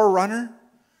forerunner.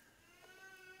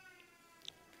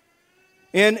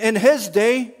 And in his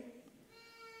day,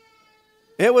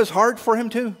 it was hard for him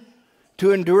to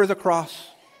endure the cross.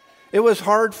 It was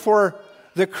hard for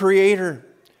the Creator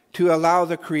to allow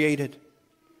the created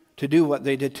to do what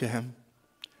they did to him.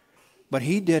 But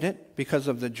he did it because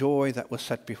of the joy that was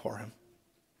set before him.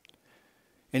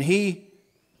 And he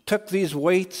took these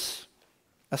weights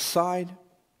aside,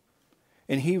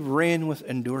 and he ran with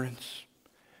endurance.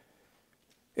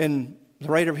 And the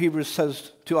writer of Hebrews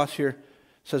says to us here,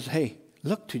 says, hey,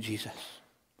 look to Jesus.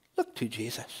 Look to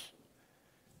Jesus.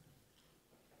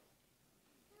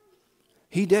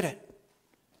 He did it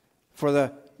for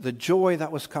the joy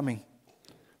that was coming,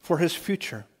 for his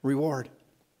future reward.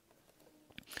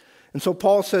 And so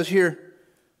Paul says here,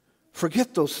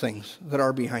 forget those things that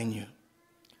are behind you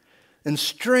and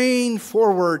strain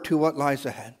forward to what lies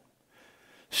ahead.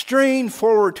 Strain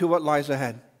forward to what lies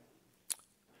ahead.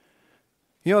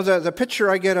 You know, the picture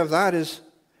I get of that is,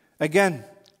 again,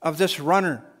 of this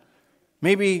runner,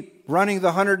 maybe running the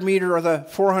 100 meter or the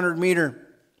 400 meter.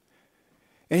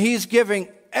 And he's giving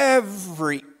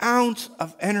every ounce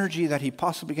of energy that he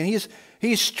possibly can.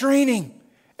 He's straining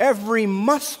every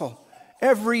muscle.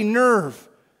 Every nerve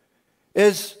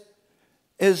is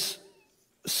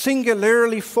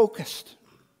singularly focused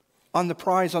on the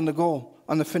prize, on the goal,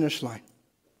 on the finish line.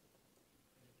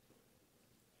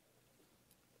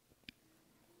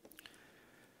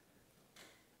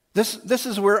 This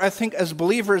is where I think as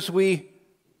believers we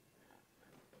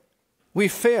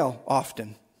fail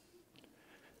often.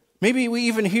 Maybe we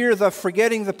even hear the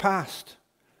forgetting the past.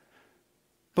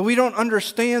 But we don't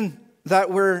understand that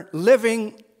we're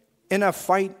living in a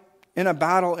fight, in a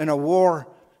battle, in a war,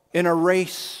 in a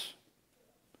race.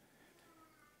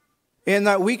 And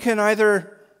that we can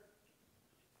either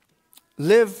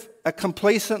live a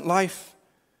complacent life,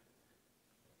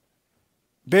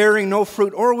 bearing no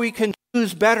fruit, or we can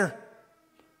choose better.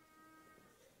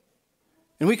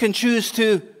 And we can choose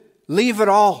to leave it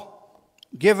all,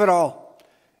 give it all.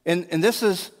 And this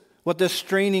is what this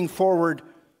straining forward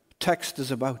text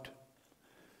is about.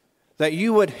 That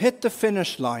you would hit the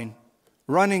finish line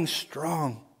running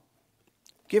strong,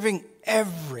 giving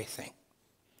everything.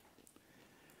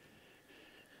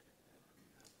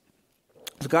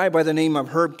 There's a guy by the name of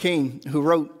Herb Cain who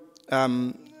wrote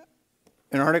an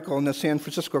article in the San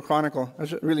Francisco Chronicle. I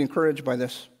was really encouraged by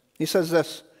this. He says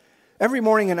this: every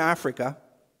morning in Africa,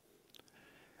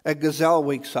 a gazelle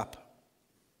wakes up.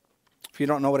 If you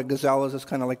don't know what a gazelle is, it's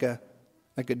kind of like a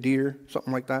deer,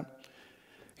 something like that.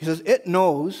 He says it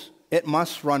knows it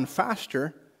must run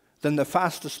faster than the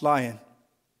fastest lion,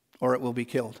 or it will be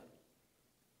killed.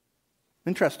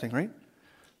 Interesting, right?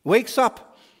 Wakes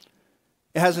up.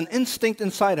 It has an instinct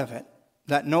inside of it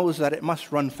that knows that it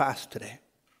must run fast today.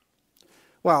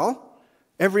 Well,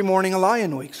 every morning a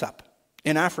lion wakes up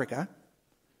in Africa.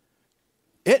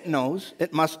 It knows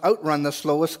it must outrun the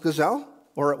slowest gazelle,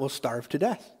 or it will starve to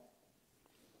death.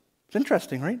 It's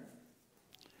interesting, right?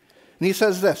 And he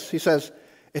says this. He says,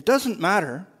 it doesn't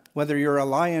matter whether you're a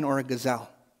lion or a gazelle.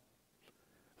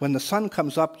 When the sun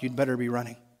comes up, you'd better be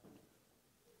running.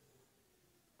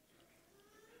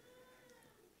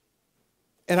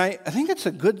 And I think it's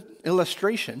a good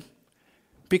illustration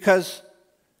because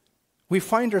we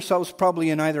find ourselves probably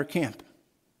in either camp.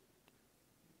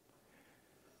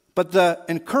 But the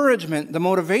encouragement, the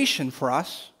motivation for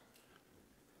us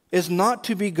is not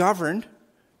to be governed,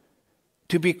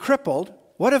 to be crippled.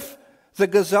 What if the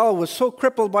gazelle was so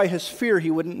crippled by his fear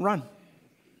he wouldn't run?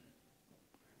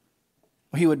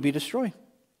 He would be destroyed.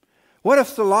 What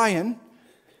if the lion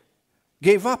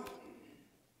gave up?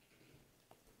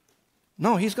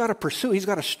 No, he's got to pursue. He's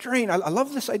got to strain. I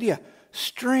love this idea.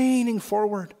 Straining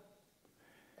forward.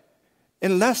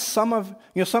 Unless some of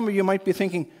you might be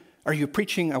thinking, are you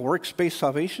preaching a works-based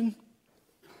salvation?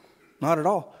 Not at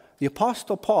all. The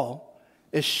Apostle Paul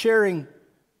is sharing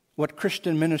what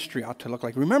Christian ministry ought to look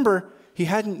like. Remember, he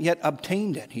hadn't yet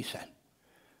obtained it, he said.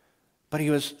 But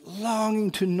he was longing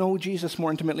to know Jesus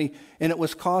more intimately, and it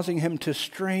was causing him to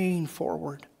strain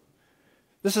forward.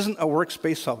 This isn't a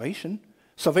works-based salvation.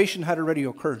 Salvation had already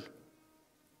occurred.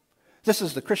 This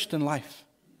is the Christian life.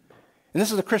 And this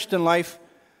is the Christian life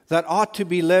that ought to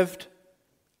be lived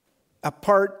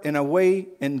apart in a way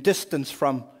in distance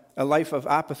from a life of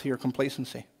apathy or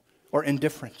complacency or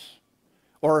indifference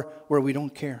or where we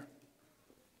don't care.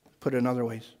 Put it in other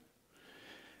ways.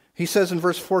 He says in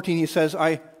verse 14, he says,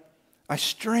 I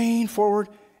strain forward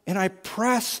and I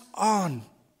press on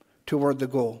toward the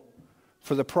goal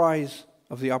for the prize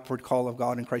of the upward call of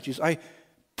God in Christ Jesus. I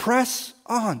press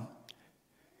on.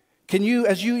 Can you,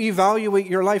 as you evaluate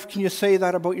your life, can you say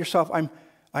that about yourself?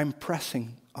 I'm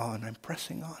pressing on. I'm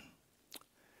pressing on.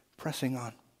 Pressing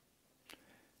on.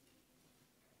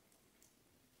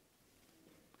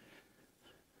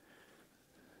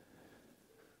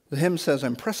 The hymn says,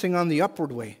 I'm pressing on the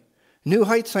upward way. New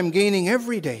heights I'm gaining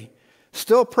every day.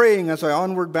 Still praying as I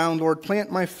onward bound, Lord, plant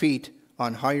my feet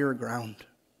on higher ground.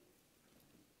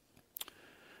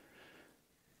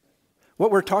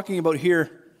 What we're talking about here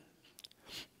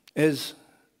is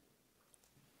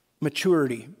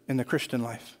maturity in the Christian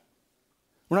life.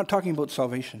 We're not talking about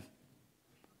salvation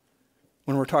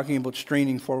when we're talking about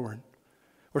straining forward.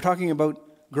 We're talking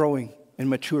about growing and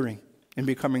maturing and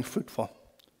becoming fruitful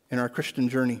in our Christian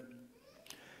journey.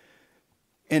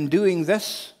 In doing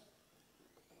this,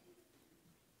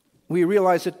 we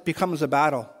realize it becomes a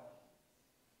battle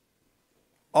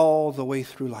all the way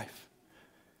through life.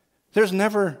 There's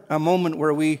never a moment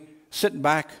where we sit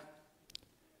back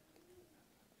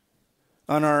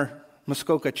on our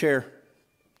Muskoka chair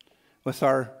with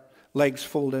our legs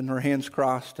folded and our hands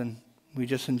crossed and we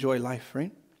just enjoy life,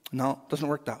 right? No, it doesn't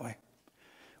work that way.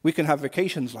 We can have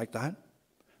vacations like that,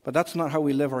 but that's not how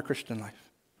we live our Christian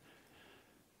life.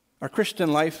 Our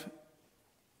Christian life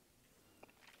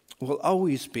will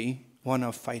always be one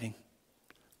of fighting,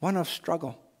 one of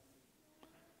struggle.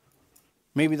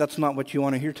 Maybe that's not what you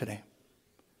want to hear today.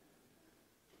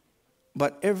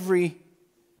 But every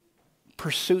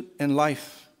pursuit in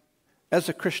life as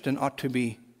a Christian ought to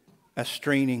be a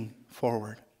straining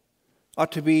forward,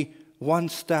 ought to be one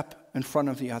step in front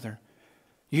of the other,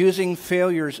 using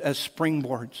failures as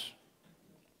springboards,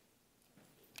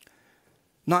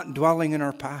 not dwelling in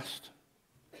our past,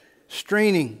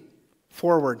 straining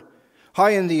forward.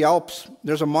 High in the Alps,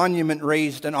 there's a monument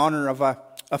raised in honor of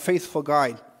a faithful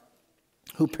guide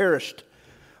who perished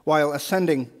while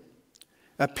ascending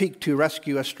a peak to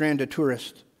rescue a stranded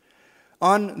tourist.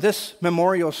 On this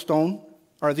memorial stone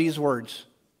are these words: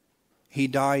 "He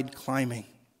died climbing."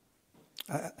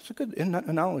 That's a good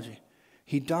analogy.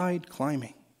 He died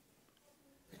climbing.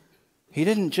 He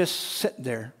didn't just sit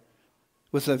there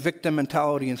with a victim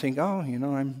mentality and think, oh,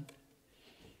 I'm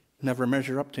never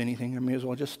measure up to anything. I may as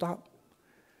well just stop.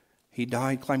 He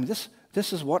died climbing.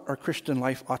 This is what our Christian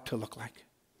life ought to look like.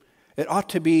 It ought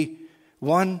to be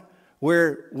one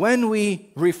where when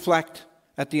we reflect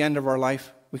at the end of our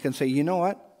life, we can say, you know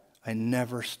what? I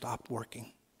never stopped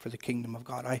working for the kingdom of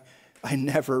God. I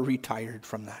never retired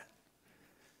from that.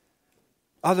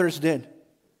 Others did,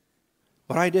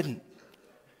 but I didn't.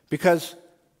 Because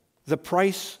the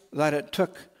price that it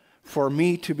took for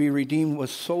me to be redeemed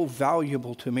was so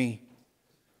valuable to me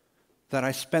that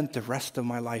I spent the rest of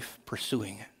my life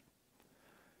pursuing it.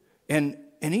 And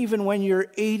even when you're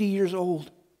 80 years old,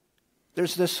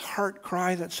 there's this heart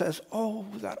cry that says, oh,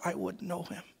 that I would know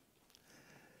him.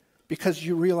 Because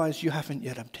you realize you haven't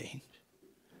yet obtained.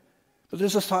 But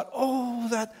there's this thought, oh,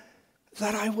 that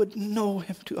I would know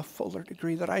him to a fuller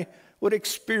degree, that I would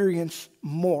experience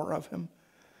more of him.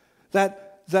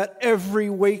 That every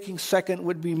waking second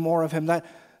would be more of him.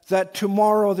 That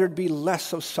tomorrow there'd be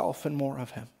less of self and more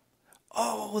of him.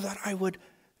 Oh, that I would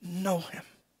know him.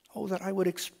 Oh, that I would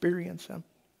experience him.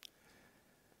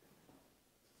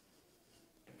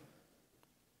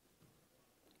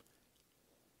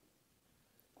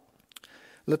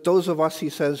 Let those of us, he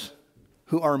says,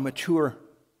 who are mature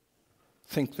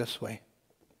think this way.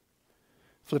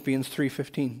 Philippians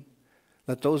 3:15.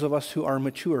 Let those of us who are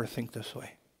mature think this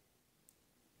way.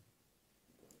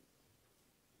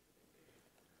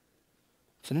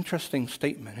 It's an interesting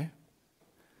statement, eh?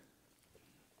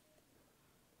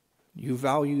 You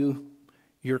value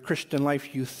your Christian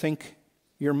life, you think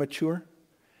you're mature?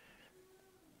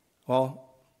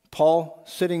 Well, Paul,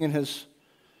 sitting in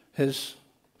his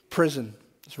prison,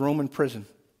 his Roman prison,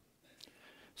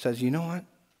 says, you know what?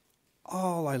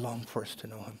 All I long for is to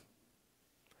know him.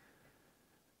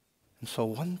 And so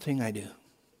one thing I do,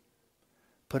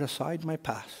 put aside my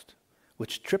past,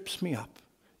 which trips me up,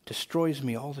 destroys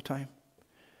me all the time,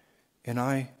 and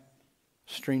I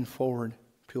strain forward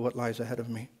to what lies ahead of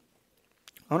me.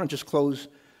 I want to just close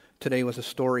today with a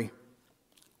story.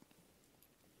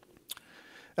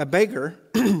 A beggar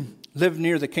lived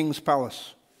near the king's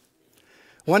palace.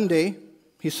 One day,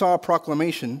 he saw a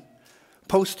proclamation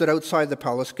posted outside the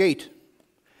palace gate.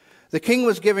 The king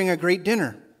was giving a great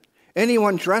dinner.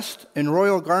 Anyone dressed in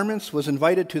royal garments was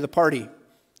invited to the party.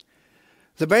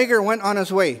 The beggar went on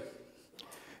his way.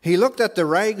 He looked at the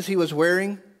rags he was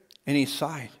wearing, and he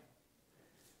sighed.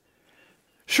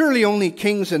 Surely only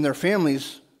kings and their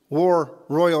families wore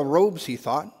royal robes, he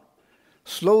thought.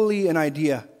 Slowly an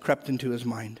idea crept into his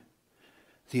mind.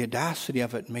 The audacity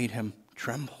of it made him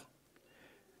tremble.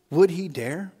 Would he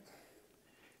dare?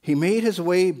 He made his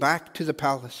way back to the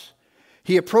palace.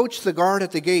 He approached the guard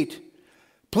at the gate.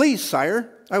 Please, sire,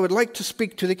 I would like to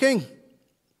speak to the king.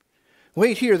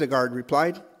 Wait here, the guard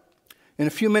replied. In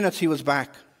a few minutes he was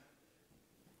back.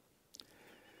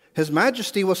 His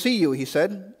Majesty will see you, he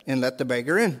said, and let the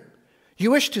beggar in.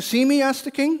 You wish to see me? Asked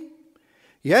the king.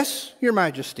 "Yes, your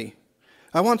majesty.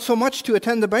 I want so much to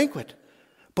attend the banquet,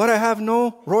 but I have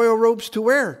no royal robes to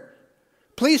wear.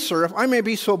 Please, sir, if I may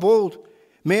be so bold,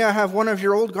 may I have one of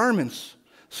your old garments,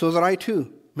 so that I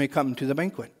too may come to the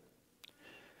banquet?"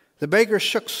 The beggar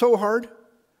shook so hard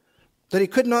that he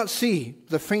could not see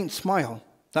the faint smile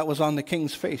that was on the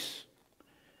king's face.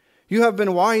 "You have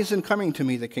been wise in coming to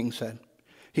me," the king said.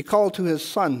 He called to his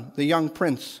son, the young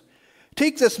prince,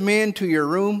 "Take this man to your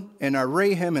room and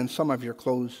array him in some of your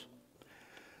clothes."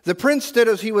 The prince did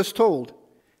as he was told,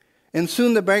 and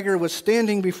soon the beggar was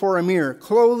standing before a mirror,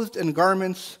 clothed in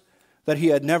garments that he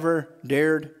had never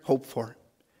dared hope for.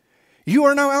 "You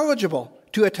are now eligible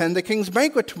to attend the king's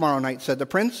banquet tomorrow night," said the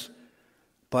prince.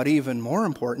 "But even more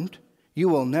important, you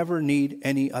will never need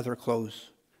any other clothes.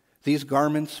 These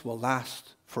garments will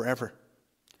last forever."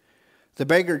 The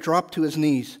beggar dropped to his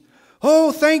knees.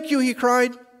 "Oh, thank you," he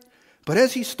cried. But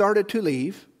as he started to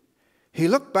leave, he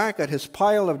looked back at his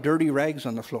pile of dirty rags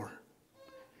on the floor.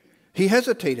 He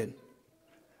hesitated.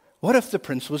 What if the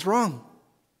prince was wrong?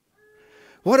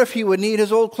 What if he would need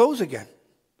his old clothes again?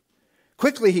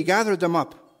 Quickly he gathered them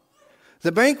up.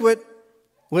 The banquet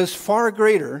was far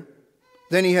greater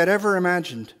than he had ever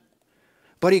imagined,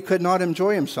 but he could not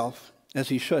enjoy himself as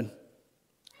he should.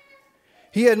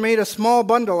 He had made a small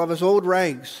bundle of his old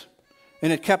rags,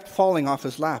 and it kept falling off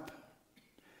his lap.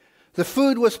 The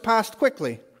food was passed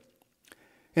quickly,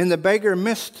 and the beggar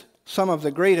missed some of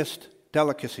the greatest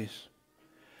delicacies.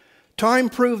 Time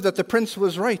proved that the prince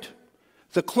was right.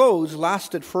 The clothes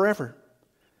lasted forever.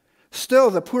 Still,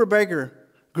 the poor beggar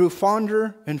grew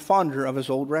fonder and fonder of his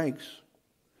old rags.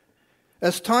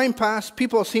 As time passed,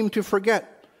 people seemed to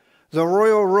forget the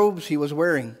royal robes he was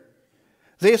wearing.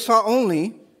 They saw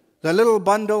only the little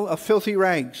bundle of filthy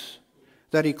rags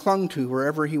that he clung to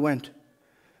wherever he went.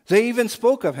 They even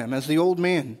spoke of him as the old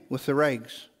man with the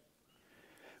rags.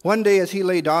 One day as he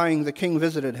lay dying, the king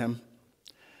visited him.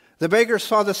 The beggar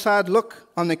saw the sad look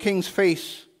on the king's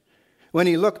face when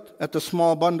he looked at the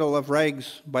small bundle of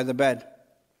rags by the bed.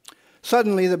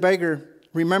 Suddenly the beggar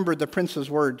remembered the prince's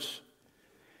words,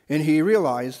 and he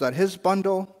realized that his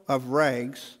bundle of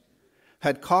rags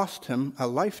had cost him a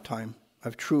lifetime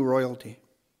of true royalty.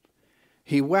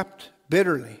 He wept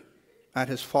bitterly at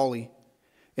his folly,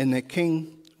 and the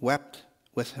king wept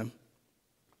with him.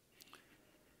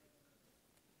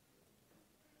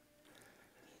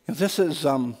 This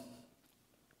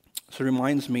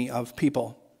reminds me of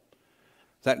people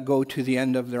that go to the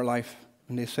end of their life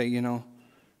and they say, I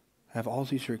have all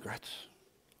these regrets.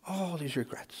 All these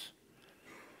regrets.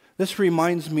 This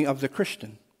reminds me of the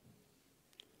Christian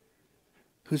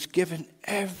who's given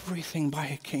everything by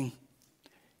a king.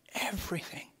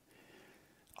 Everything.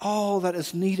 All that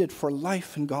is needed for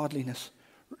life and godliness.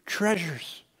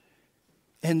 Treasures.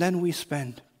 And then we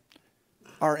spend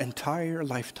our entire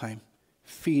lifetime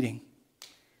feeding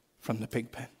from the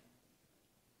pig pen.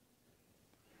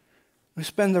 We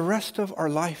spend the rest of our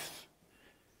life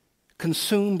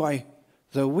consumed by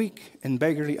the weak and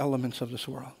beggarly elements of this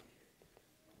world.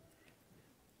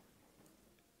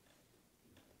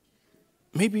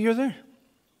 Maybe you're there.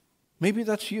 Maybe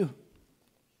that's you.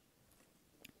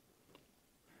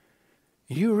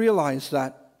 You realize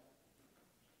that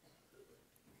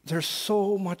there's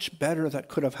so much better that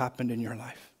could have happened in your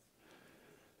life.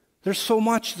 There's so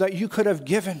much that you could have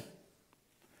given.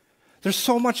 There's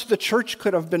so much the church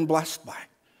could have been blessed by.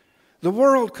 The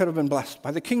world could have been blessed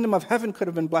by. The kingdom of heaven could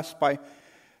have been blessed by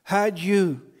had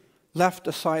you left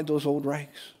aside those old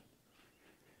rags.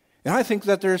 And I think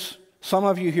that there's some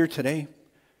of you here today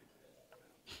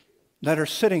that are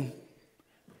sitting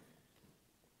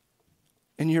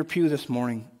in your pew this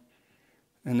morning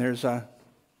and there's a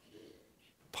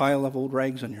pile of old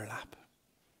rags on your lap.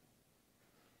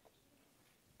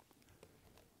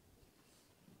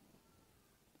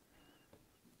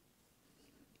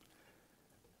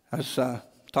 I was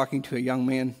talking to a young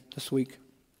man this week,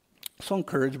 so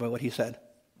encouraged by what he said.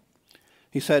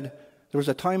 He said there was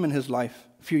a time in his life,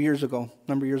 a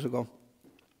number of years ago.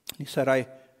 He said,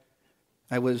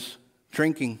 I was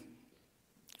drinking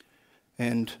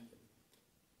and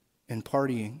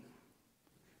partying.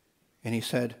 And he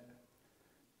said,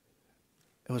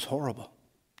 it was horrible.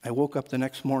 I woke up the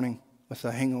next morning with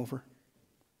a hangover.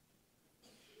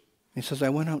 He says, I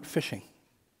went out fishing.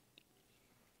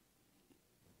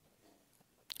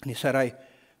 And he said, I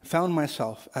found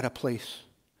myself at a place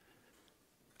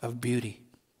of beauty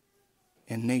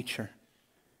in nature.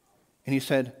 And he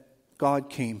said, God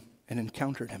came and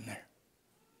encountered him there.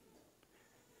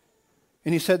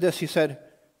 And he said this, he said,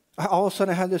 all of a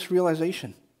sudden I had this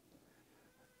realization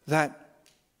that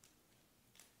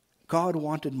God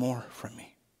wanted more from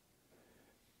me.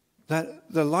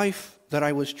 that the life that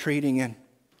I was trading in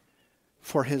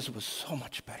for his was so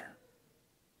much better.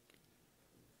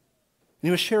 And he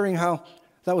was sharing how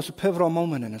that was a pivotal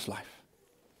moment in his life.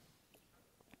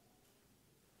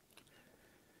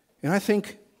 And I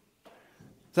think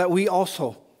that we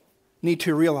also need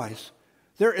to realize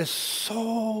there is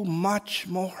so much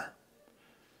more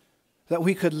that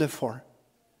we could live for,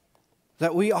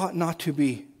 that we ought not to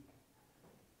be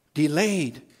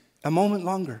delayed a moment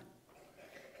longer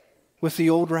with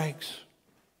the old rags.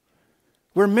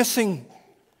 We're missing.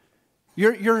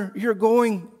 You're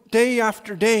going day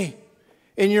after day,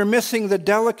 and you're missing the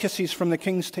delicacies from the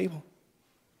king's table.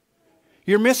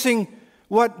 You're missing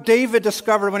what David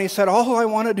discovered when he said, all I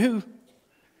want to do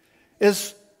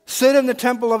is sit in the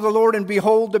temple of the Lord and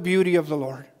behold the beauty of the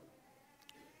Lord.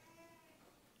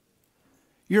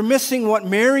 You're missing what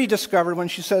Mary discovered when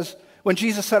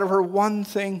Jesus said of her, one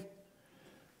thing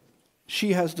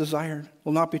she has desired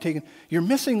will not be taken. You're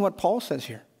missing what Paul says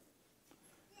here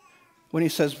when he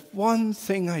says, one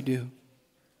thing I do.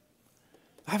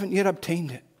 I haven't yet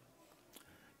obtained it,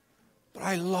 but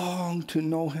I long to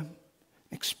know him,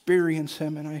 experience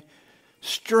him, and I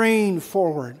strain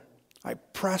forward. I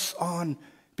press on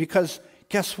because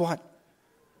guess what?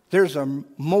 There's a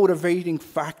motivating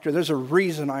factor. There's a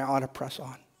reason I ought to press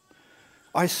on.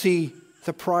 I see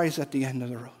the prize at the end of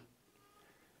the road.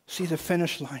 See the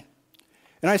finish line.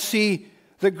 And I see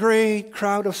the great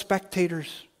crowd of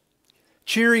spectators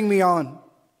cheering me on.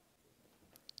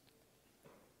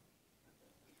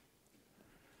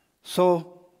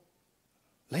 So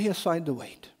lay aside the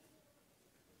weight,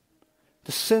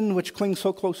 the sin which clings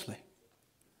so closely,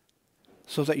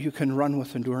 so that you can run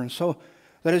with endurance. So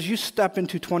that as you step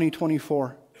into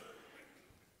 2024,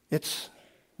 it's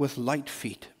with light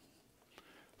feet,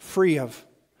 free of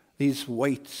these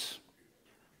weights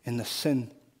and the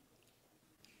sin,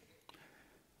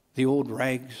 the old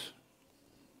rags.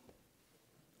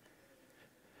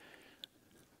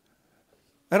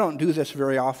 I don't do this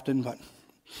very often, but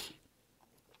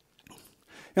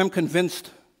I'm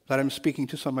convinced that I'm speaking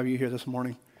to some of you here this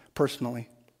morning personally.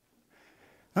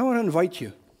 I want to invite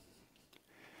you.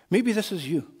 Maybe this is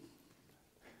you.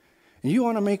 And you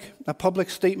want to make a public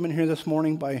statement here this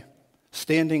morning by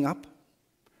standing up.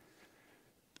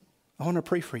 I want to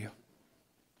pray for you.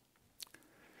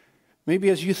 Maybe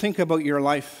as you think about your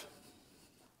life,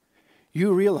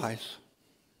 you realize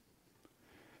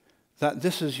that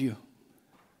this is you.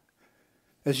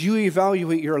 As you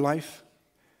evaluate your life,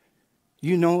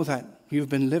 you know that you've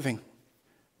been living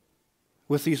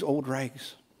with these old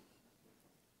rags.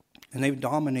 And they've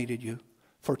dominated you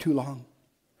for too long.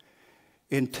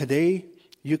 And today,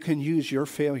 you can use your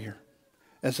failure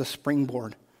as a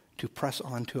springboard to press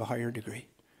on to a higher degree.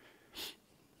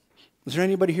 Is there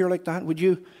anybody here like that? Would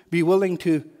you be willing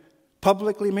to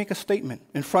publicly make a statement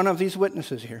in front of these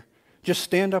witnesses here? Just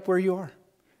stand up where you are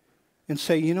and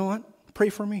say, you know what? Pray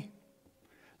for me.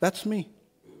 That's me.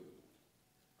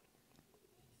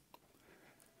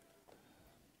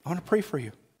 I want to pray for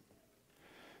you.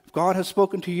 If God has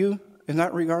spoken to you in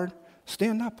that regard,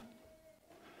 stand up.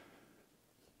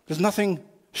 There's nothing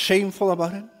shameful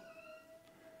about it.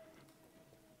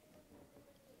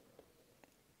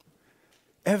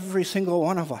 Every single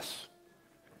one of us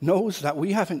knows that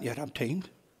we haven't yet obtained.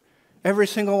 Every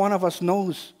single one of us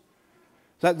knows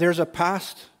that there's a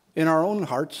past in our own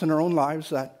hearts and our own lives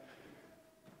that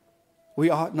we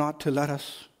ought not to let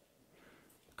us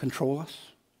control us.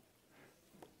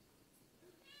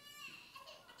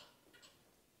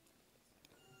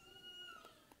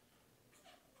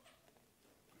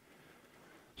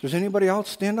 If there's anybody else,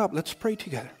 stand up. Let's pray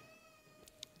together.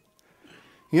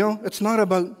 You know, it's not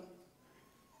about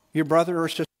your brother or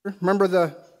sister. Remember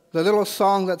the little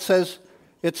song that says,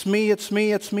 it's me, it's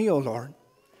me, it's me, O Lord,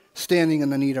 standing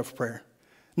in the need of prayer.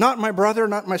 Not my brother,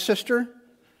 not my sister,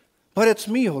 but it's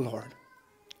me, O Lord,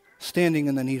 standing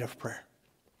in the need of prayer.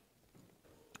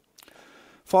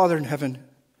 Father in heaven,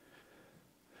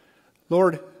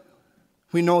 Lord,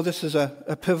 we know this is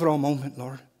a pivotal moment,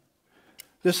 Lord.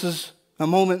 This is a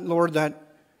moment, Lord, that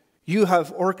you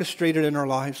have orchestrated in our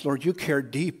lives, Lord. You care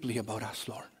deeply about us,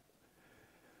 Lord.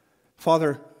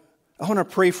 Father, I want to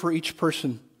pray for each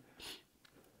person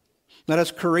that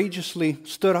has courageously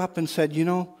stood up and said, you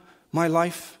know, my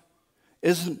life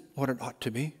isn't what it ought to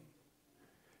be.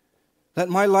 That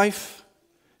my life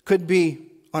could be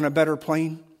on a better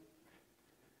plane.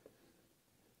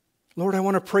 Lord, I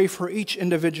want to pray for each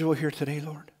individual here today,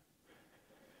 Lord.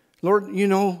 Lord, you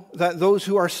know that those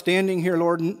who are standing here,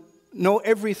 Lord, know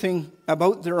everything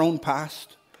about their own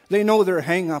past. They know their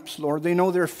hang-ups, Lord. They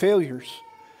know their failures.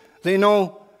 They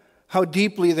know how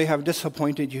deeply they have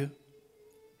disappointed you.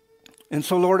 And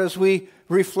so, Lord, as we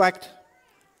reflect,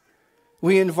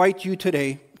 we invite you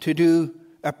today to do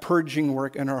a purging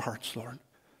work in our hearts, Lord,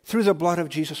 through the blood of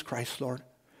Jesus Christ, Lord.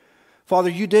 Father,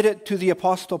 you did it to the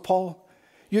Apostle Paul.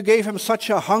 You gave him such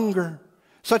a hunger,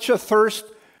 such a thirst,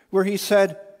 where he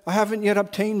said, I haven't yet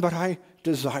obtained, but I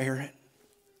desire it.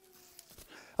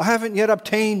 I haven't yet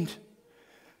obtained,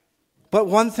 but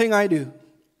one thing I do.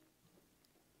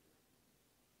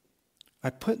 I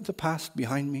put the past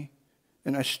behind me,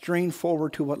 and I strain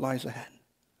forward to what lies ahead.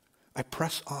 I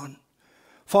press on.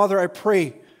 Father, I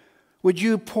pray, would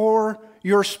you pour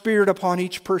your Spirit upon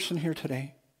each person here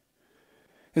today?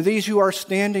 And these who are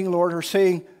standing, Lord, are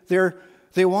saying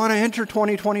they want to enter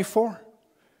 2024.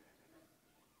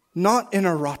 Not in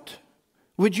a rut.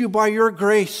 Would you, by your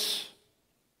grace,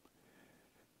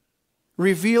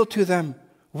 reveal to them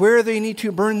where they need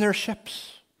to burn their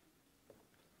ships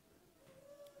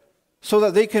so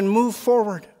that they can move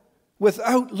forward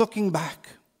without looking back,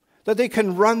 that they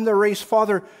can run the race.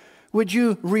 Father, would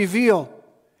you reveal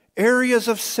areas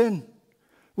of sin?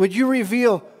 Would you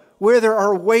reveal where there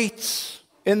are weights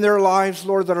in their lives,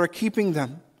 Lord, that are keeping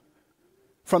them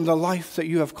from the life that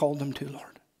you have called them to, Lord?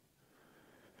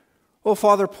 Oh,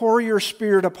 Father, pour your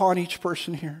Spirit upon each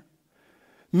person here.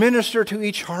 Minister to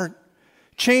each heart.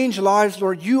 Change lives,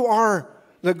 Lord. You are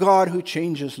the God who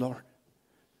changes, Lord.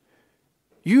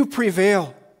 You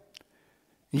prevail.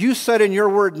 You said in your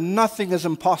word, nothing is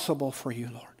impossible for you,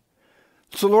 Lord.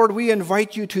 So, Lord, we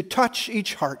invite you to touch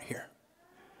each heart here.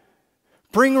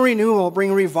 Bring renewal,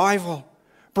 bring revival,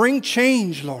 bring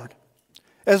change, Lord,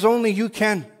 as only you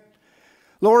can.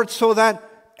 Lord, so that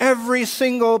every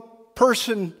single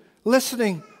person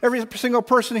listening, every single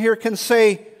person here can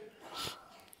say,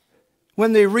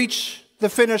 when they reach the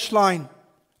finish line,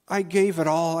 I gave it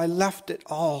all, I left it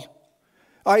all.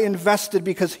 I invested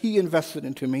because he invested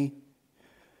into me.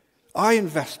 I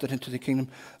invested into the kingdom.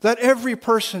 That every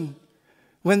person,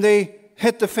 when they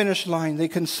hit the finish line, they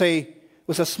can say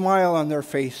with a smile on their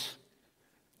face,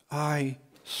 I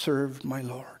served my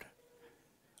Lord.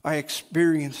 I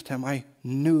experienced him. I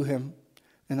knew him.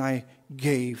 And I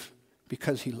gave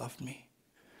because he loved me.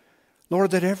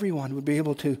 Lord, that everyone would be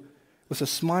able to, with a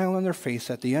smile on their face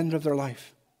at the end of their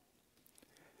life,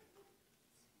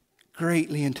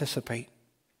 greatly anticipate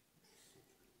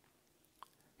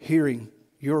hearing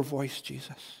your voice,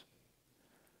 Jesus.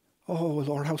 Oh,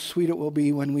 Lord, how sweet it will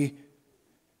be when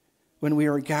we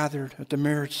are gathered at the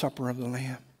marriage supper of the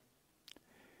Lamb,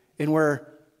 and where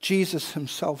Jesus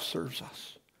himself serves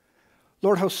us.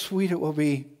 Lord, how sweet it will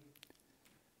be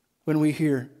when we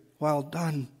hear, well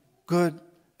done, good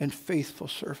and faithful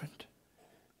servant.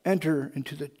 Enter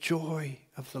into the joy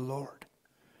of the Lord.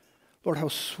 Lord, how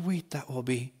sweet that will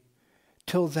be.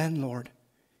 Till then, Lord,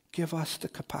 give us the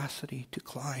capacity to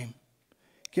climb.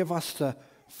 Give us the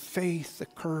faith, the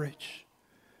courage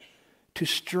to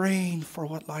strain for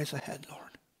what lies ahead,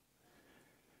 Lord.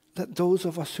 Let those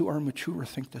of us who are mature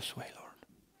think this way, Lord.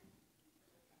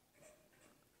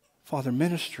 Father,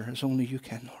 minister as only you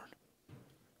can, Lord.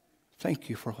 Thank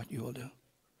you for what you will do.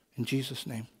 In Jesus'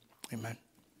 name, amen.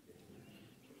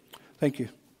 Thank you.